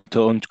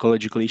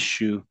hematological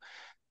issue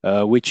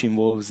which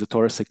involves the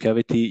thoracic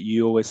cavity,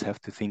 you always have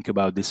to think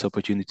about this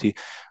opportunity.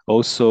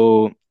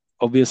 Also,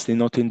 obviously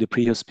not in the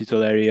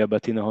pre-hospital area,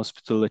 but in a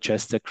hospital, a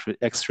chest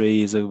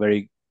X-ray is a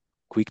very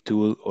quick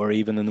tool, or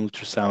even an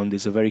ultrasound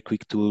is a very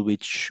quick tool,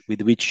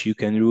 with which you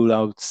can rule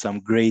out some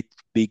great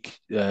big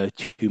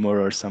tumor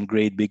or some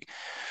great big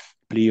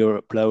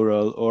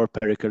pleural or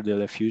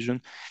pericardial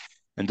effusion.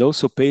 And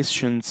also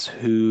patients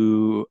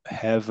who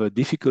have a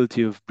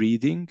difficulty of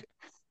breathing,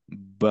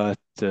 but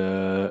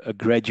a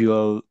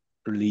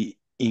gradually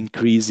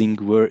increasing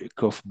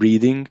work of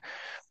breathing,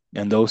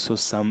 and also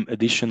some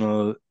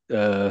additional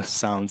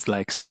sounds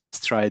like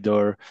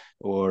stridor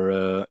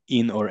or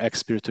in or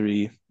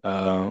expiratory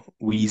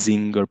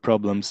wheezing or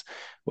problems,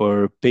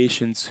 or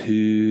patients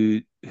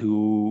who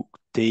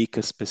take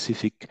a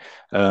specific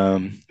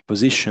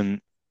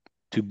position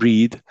to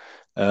breathe.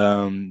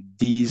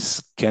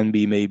 These can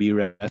be maybe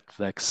red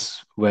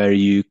flags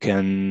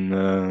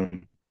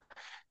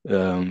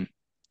um,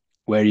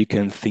 where you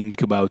can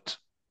think about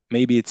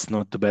maybe it's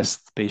not the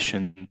best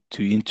patient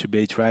to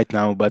intubate right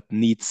now, but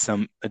needs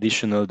some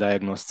additional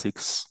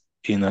diagnostics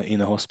in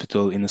a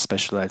hospital, in a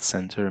specialized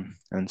center,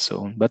 and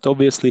so on. But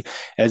obviously,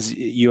 as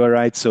you are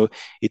right, so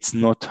it's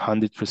not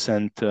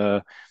 100%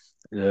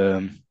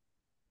 um,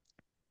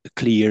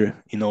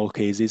 clear in all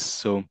cases.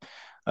 So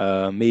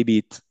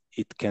maybe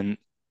it can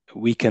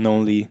we can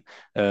only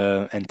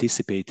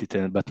anticipate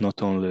it, but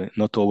not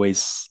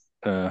always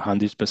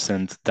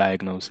 100%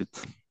 diagnose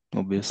it.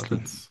 But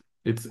Obviously.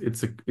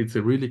 it's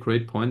a really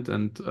great point,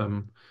 and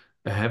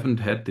I haven't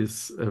had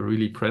this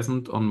really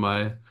present on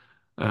my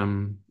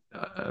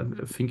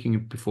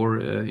thinking before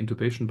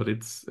intubation, but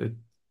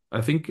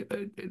I think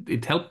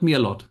it helped me a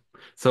lot.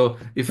 So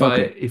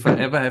Okay. if I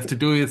ever have to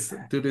do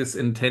this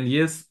in 10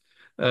 years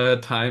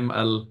time,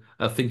 I'll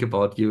think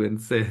about you and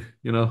say,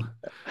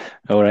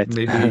 All right.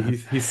 maybe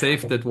he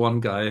saved that one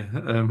guy.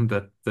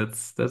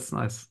 That's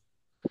nice.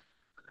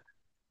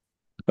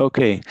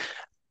 Okay.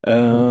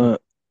 Uh,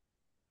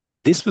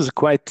 this was a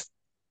quite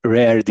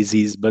rare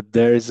disease, but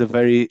there is a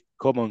very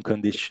common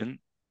condition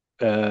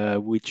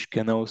which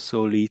can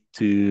also lead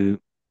to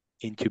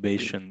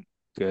intubation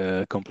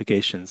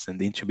complications and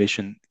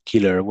intubation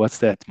killer. What's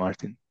that,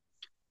 Martin?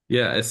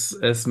 Yeah,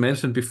 as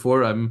mentioned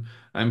before,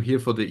 I'm here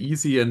for the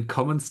easy and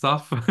common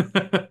stuff.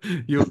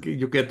 You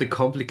get the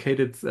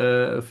complicated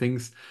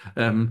things.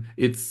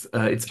 It's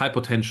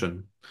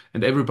hypotension,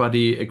 and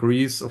everybody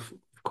agrees. Of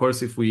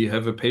course, if we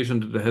have a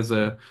patient that has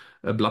a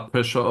blood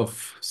pressure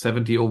of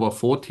 70 over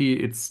 40,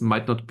 it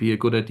might not be a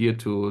good idea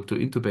to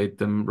intubate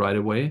them right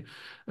away.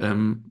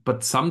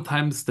 But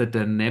sometimes the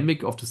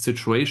dynamic of the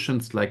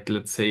situations, like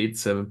let's say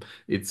it's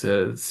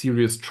a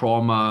serious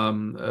trauma,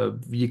 a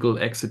vehicle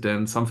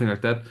accident, something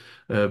like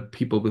that.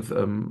 People with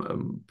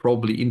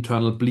probably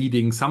internal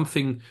bleeding,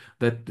 something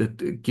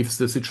that gives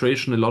the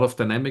situation a lot of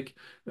dynamic.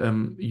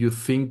 You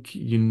think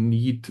you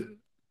need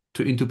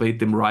to intubate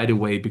them right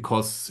away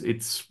because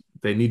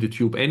they need a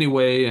tube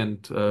anyway,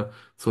 and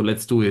so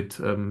let's do it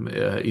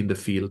in the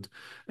field.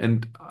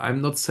 And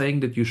I'm not saying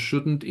that you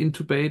shouldn't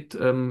intubate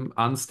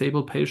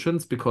unstable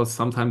patients, because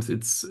sometimes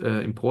it's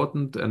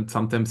important and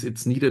sometimes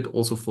it's needed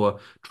also for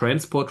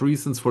transport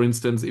reasons. For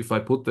instance, if I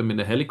put them in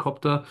a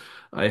helicopter,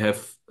 I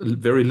have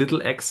very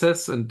little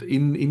access, and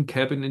in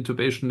cabin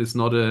intubation is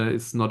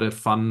not a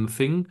fun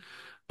thing.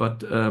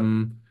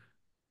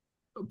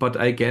 But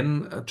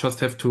again, just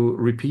have to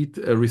repeat,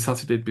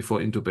 resuscitate before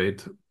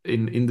intubate.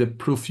 In the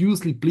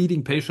profusely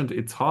bleeding patient,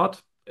 it's hard,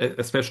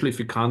 especially if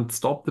you can't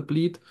stop the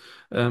bleed.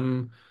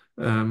 Um,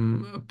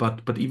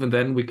 but even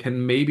then, we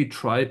can maybe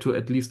try to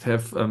at least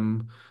have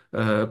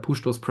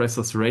push those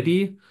pressors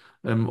ready,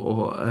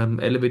 or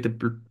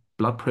elevated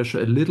blood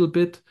pressure a little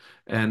bit,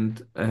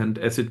 and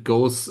as it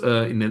goes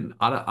in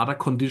other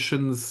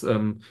conditions,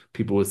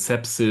 people with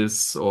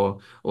sepsis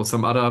or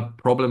some other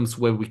problems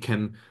where we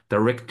can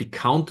directly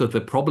counter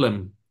the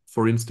problem,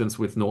 for instance,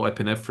 with no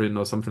epinephrine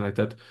or something like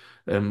that,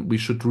 we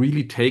should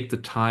really take the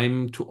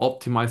time to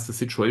optimize the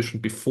situation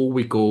before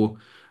we go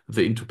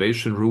the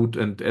intubation route.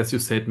 And as you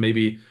said,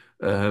 maybe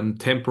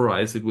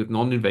temporize it with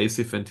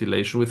non-invasive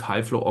ventilation, with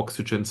high flow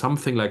oxygen,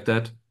 something like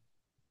that,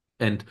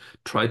 and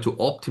try to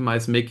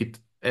optimize, make it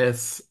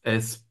as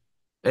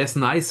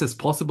nice as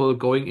possible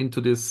going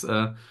into this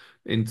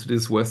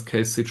worst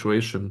case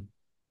situation.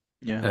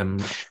 Yeah,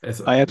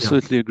 As I yeah,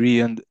 absolutely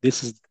agree. And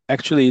this is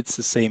actually it's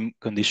the same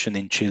condition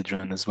in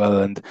children as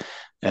well.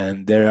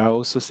 And there are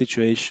also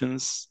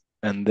situations,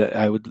 and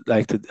I would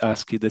like to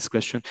ask you this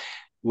question,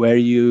 where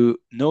you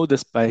know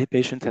this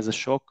patient has a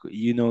shock,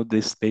 you know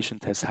this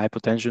patient has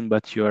hypotension,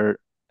 but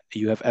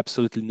you have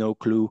absolutely no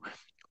clue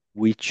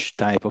which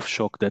type of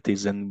shock that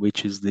is and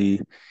which is the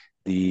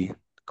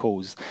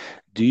cause.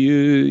 Do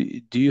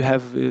you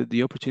have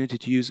the opportunity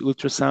to use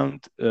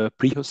ultrasound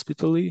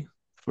pre-hospitally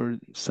for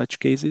such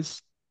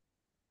cases?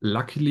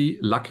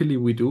 luckily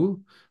we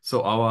do.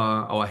 So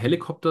our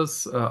helicopter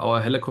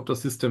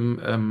system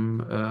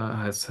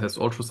has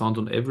ultrasound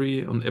on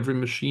every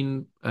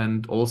machine,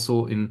 and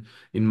also in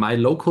my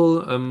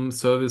local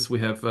service we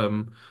have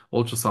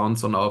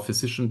ultrasounds on our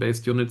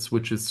physician-based units,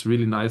 which is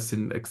really nice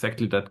in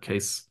exactly that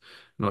case.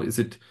 Is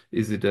it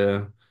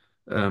a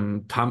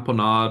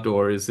tamponade,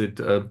 or is it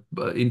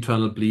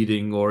internal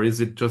bleeding, or is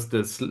it just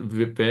a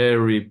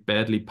very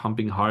badly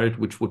pumping heart,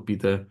 which would be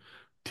the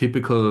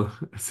typical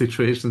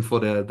situation for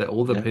the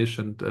older Yeah,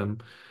 patient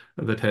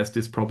that has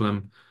this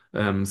problem.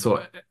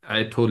 So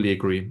I totally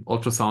agree.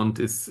 Ultrasound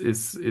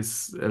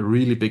is a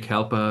really big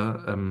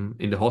helper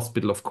in the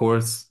hospital, of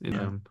course. In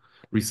yeah,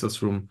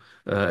 resource room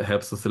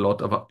helps us a lot,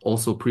 but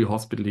also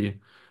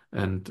pre-hospitally.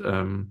 And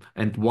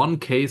one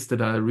case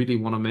that I really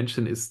want to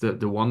mention is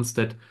the ones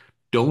that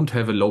don't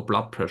have a low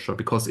blood pressure,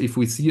 because if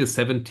we see a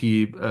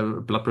 70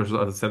 blood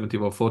pressure at 70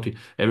 or 40,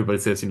 everybody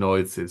says,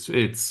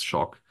 it's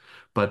shock.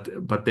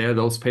 But there are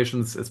those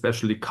patients,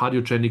 especially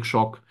cardiogenic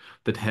shock,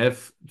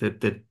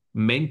 that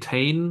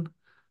maintain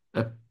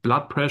a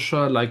blood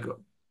pressure like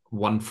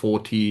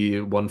 140,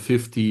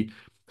 150,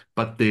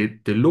 but they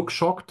look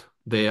shocked.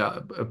 They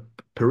are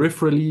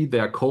peripherally, they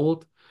are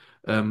cold,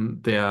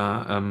 they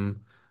are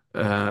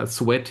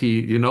sweaty.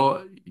 You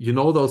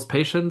know those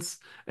patients,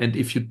 and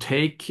if you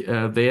take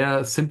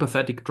their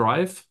sympathetic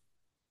drive,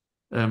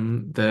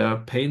 their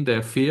pain,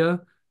 their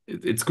fear,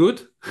 it's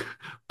good,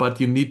 but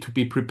you need to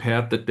be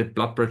prepared that the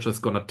blood pressure is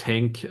going to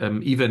tank,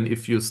 even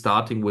if you're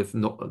starting with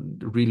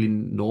really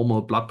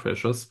normal blood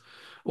pressures,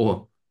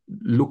 or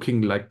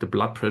looking like the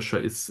blood pressure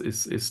is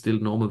still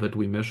normal that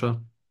we measure.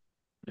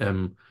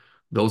 Um,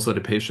 those are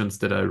the patients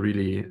that I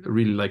really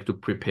like to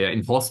prepare.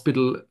 In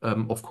hospital,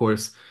 of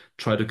course,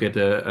 try to get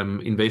a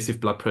invasive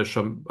blood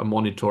pressure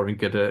monitoring,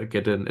 get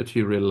an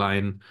arterial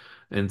line,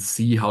 and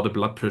see how the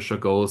blood pressure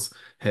goes.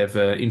 Have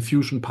an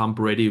infusion pump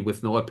ready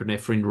with no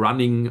epinephrine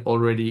running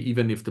already,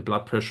 even if the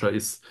blood pressure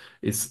is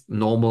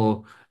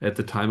normal at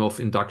the time of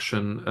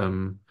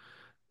induction.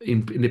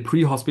 In the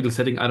pre-hospital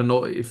setting, I don't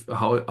know if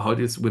how it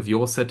is with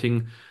your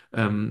setting.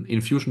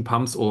 Infusion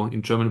pumps, or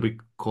in German we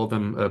call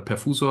them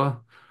Perfusor.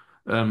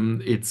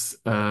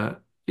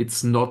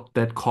 It's not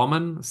that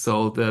common.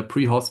 So the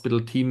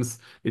pre-hospital teams,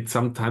 it's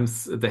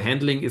sometimes the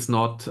handling is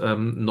not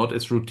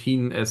as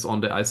routine as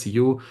on the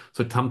ICU.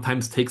 So it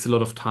sometimes takes a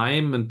lot of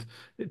time, and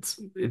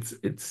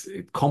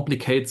it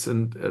complicates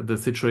and the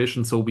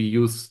situation. So we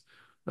use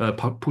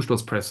push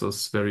those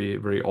pressors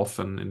very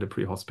often in the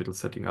pre-hospital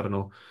setting. I don't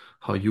know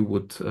how you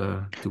would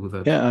do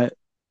that. yeah,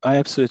 I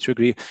absolutely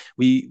agree.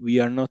 We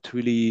are not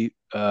really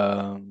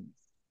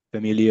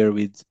familiar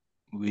with.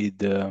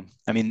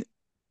 I mean,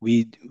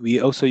 we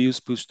also use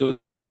push dose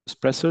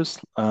pressors,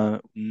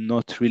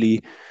 not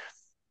really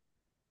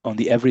on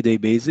the everyday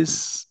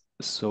basis.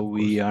 So Of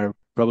we course. are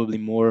probably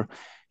more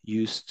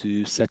used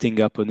to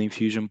setting up an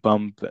infusion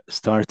pump,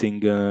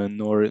 starting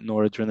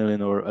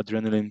noradrenaline or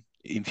adrenaline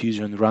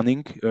infusion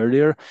running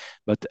earlier.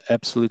 But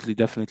absolutely,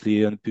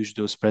 definitely, a push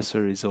dose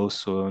pressor is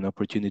also an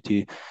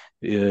opportunity.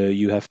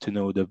 You have to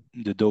know the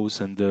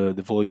dose and the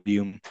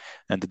volume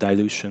and the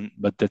dilution,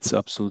 but that's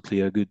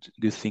absolutely a good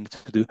thing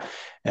to do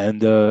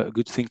and a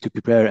good thing to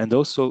prepare. And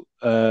also,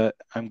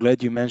 I'm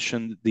glad you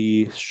mentioned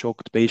the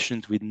shocked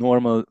patient with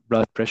normal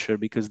blood pressure,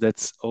 because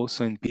that's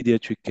also in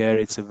pediatric care.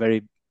 It's a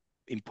very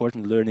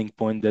important learning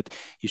point that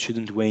you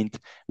shouldn't wait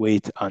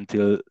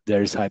until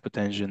there is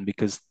hypotension,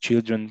 because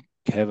children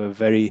have a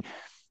very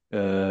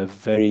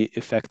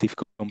effective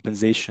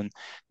compensation,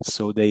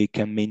 so they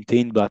can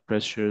maintain blood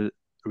pressure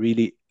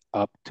really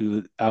up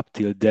till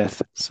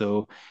death.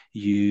 So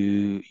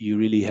you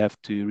really have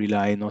to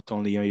rely not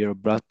only on your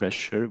blood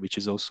pressure, which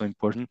is also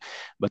important,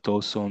 but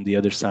also on the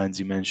other signs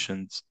you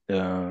mentioned,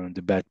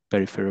 the bad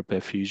peripheral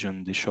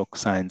perfusion, the shock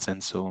signs,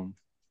 and so on.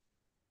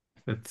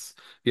 That's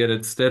yeah,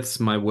 that's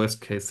my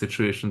worst case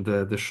situation.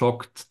 The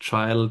shocked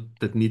child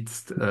that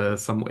needs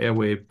some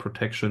airway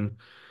protection.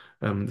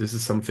 This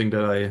is something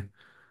that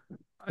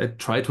I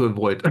try to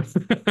avoid.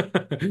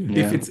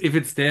 Yeah. If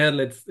it's there,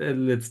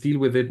 let's deal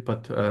with it.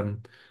 But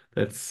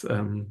that's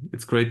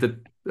it's great that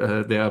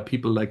there are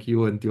people like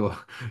you and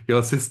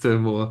your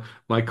system or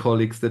my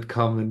colleagues that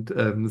come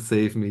and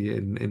save me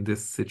in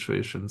these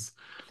situations.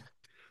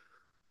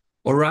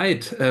 All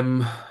right,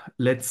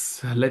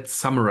 let's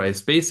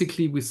summarize.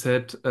 Basically, we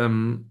said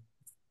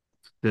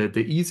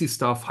the easy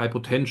stuff,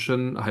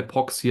 hypotension,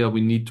 hypoxia,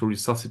 we need to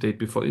resuscitate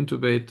before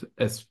intubate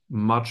as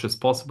much as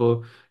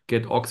possible.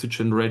 Get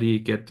oxygen ready,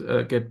 get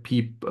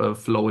PEEP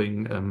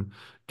flowing,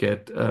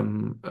 get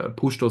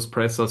push those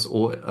pressors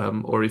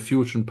or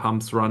effusion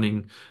pumps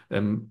running.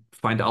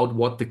 Find out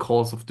what the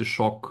cause of the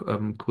shock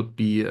could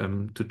be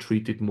to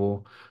treat it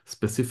more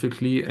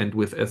specifically. And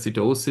with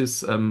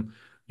acidosis,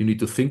 you need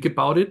to think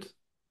about it.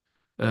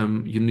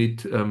 You need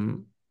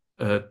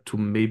to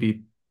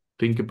maybe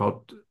think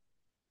about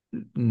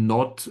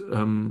not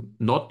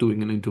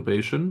doing an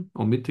intubation,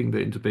 omitting the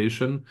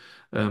intubation,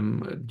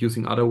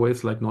 using other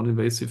ways like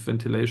non-invasive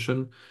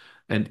ventilation.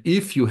 And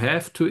if you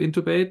have to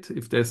intubate,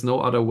 if there's no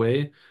other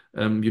way,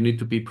 you need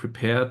to be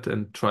prepared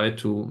and try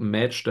to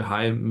match the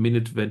high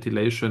minute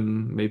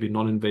ventilation, maybe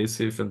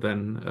non-invasive and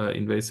then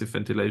invasive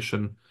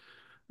ventilation.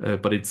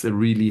 But it's a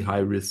really high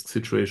risk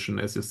situation,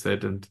 as you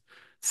said. And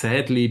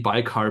sadly,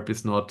 bicarb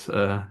is not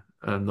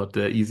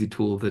the easy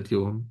tool that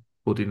you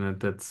put in it.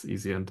 That's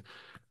easy. And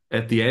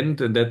at the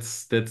end, and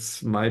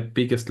that's my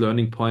biggest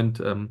learning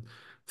point.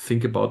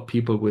 Think about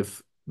people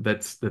with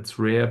that's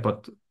rare,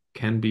 but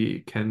can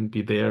be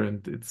there,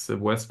 and it's a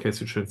worst case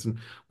situation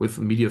with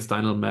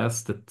mediastinal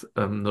mass that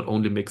not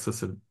only makes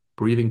us a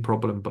breathing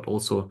problem, but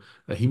also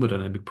a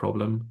hemodynamic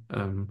problem.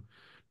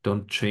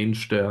 Don't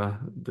change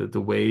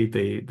the way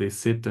they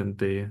sit and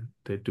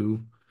they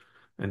do,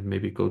 and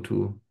maybe go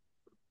to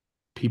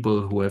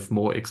people who have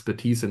more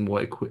expertise and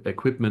more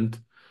equipment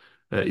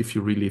if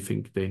you really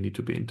think they need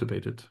to be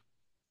intubated.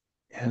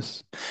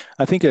 Yes,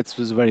 I think it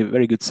was a very,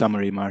 very good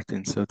summary,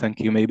 Martin. So thank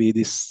you. Maybe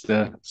this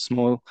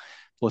small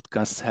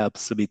podcast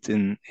helps a bit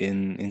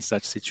in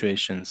such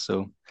situations.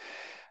 So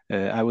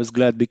I was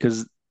glad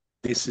because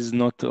this is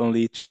not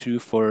only true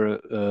for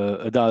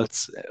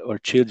adults or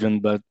children,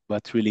 but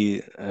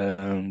really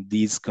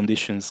these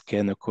conditions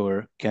can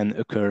occur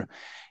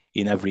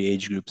in every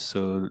age group.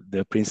 So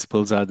the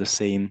principles are the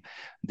same.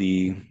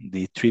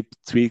 The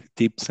three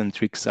tips and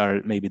tricks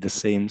are maybe the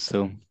same.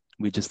 So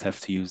we just have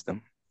to use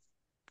them.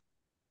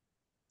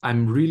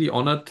 I'm really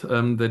honored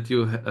that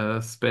you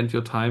spent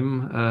your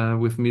time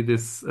with me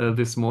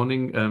this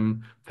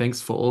morning.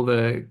 Thanks for all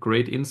the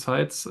great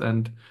insights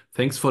and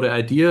thanks for the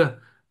idea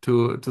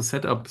to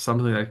set up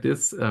something like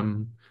this.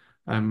 I'm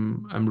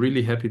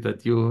really happy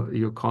that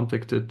you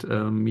contacted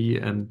me,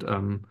 and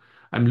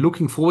I'm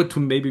looking forward to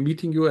maybe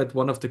meeting you at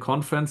one of the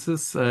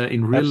conferences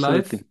in real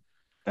life. Absolutely.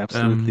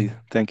 Absolutely. Um,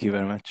 Thank you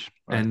very much,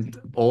 and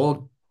Martin.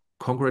 all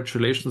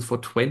congratulations for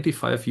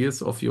 25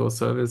 years of your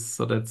service.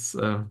 So that's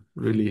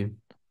really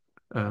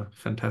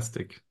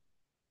fantastic.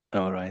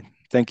 All right.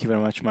 Thank you very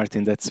much,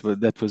 Martin.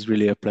 That was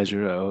really a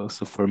pleasure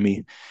also for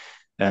me.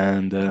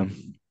 And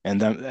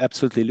I'm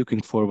absolutely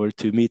looking forward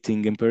to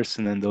meeting in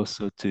person and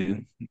also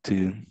to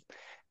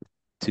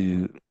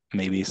to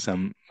maybe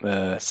some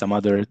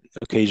other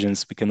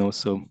occasions we can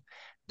also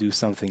do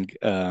something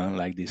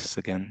like this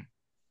again.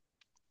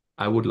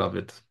 I would love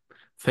it.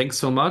 Thanks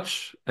so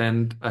much,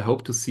 and I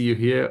hope to see you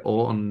here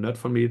or on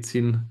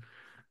Notfallmedizin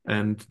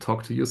and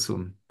talk to you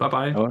soon. Bye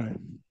bye. All right.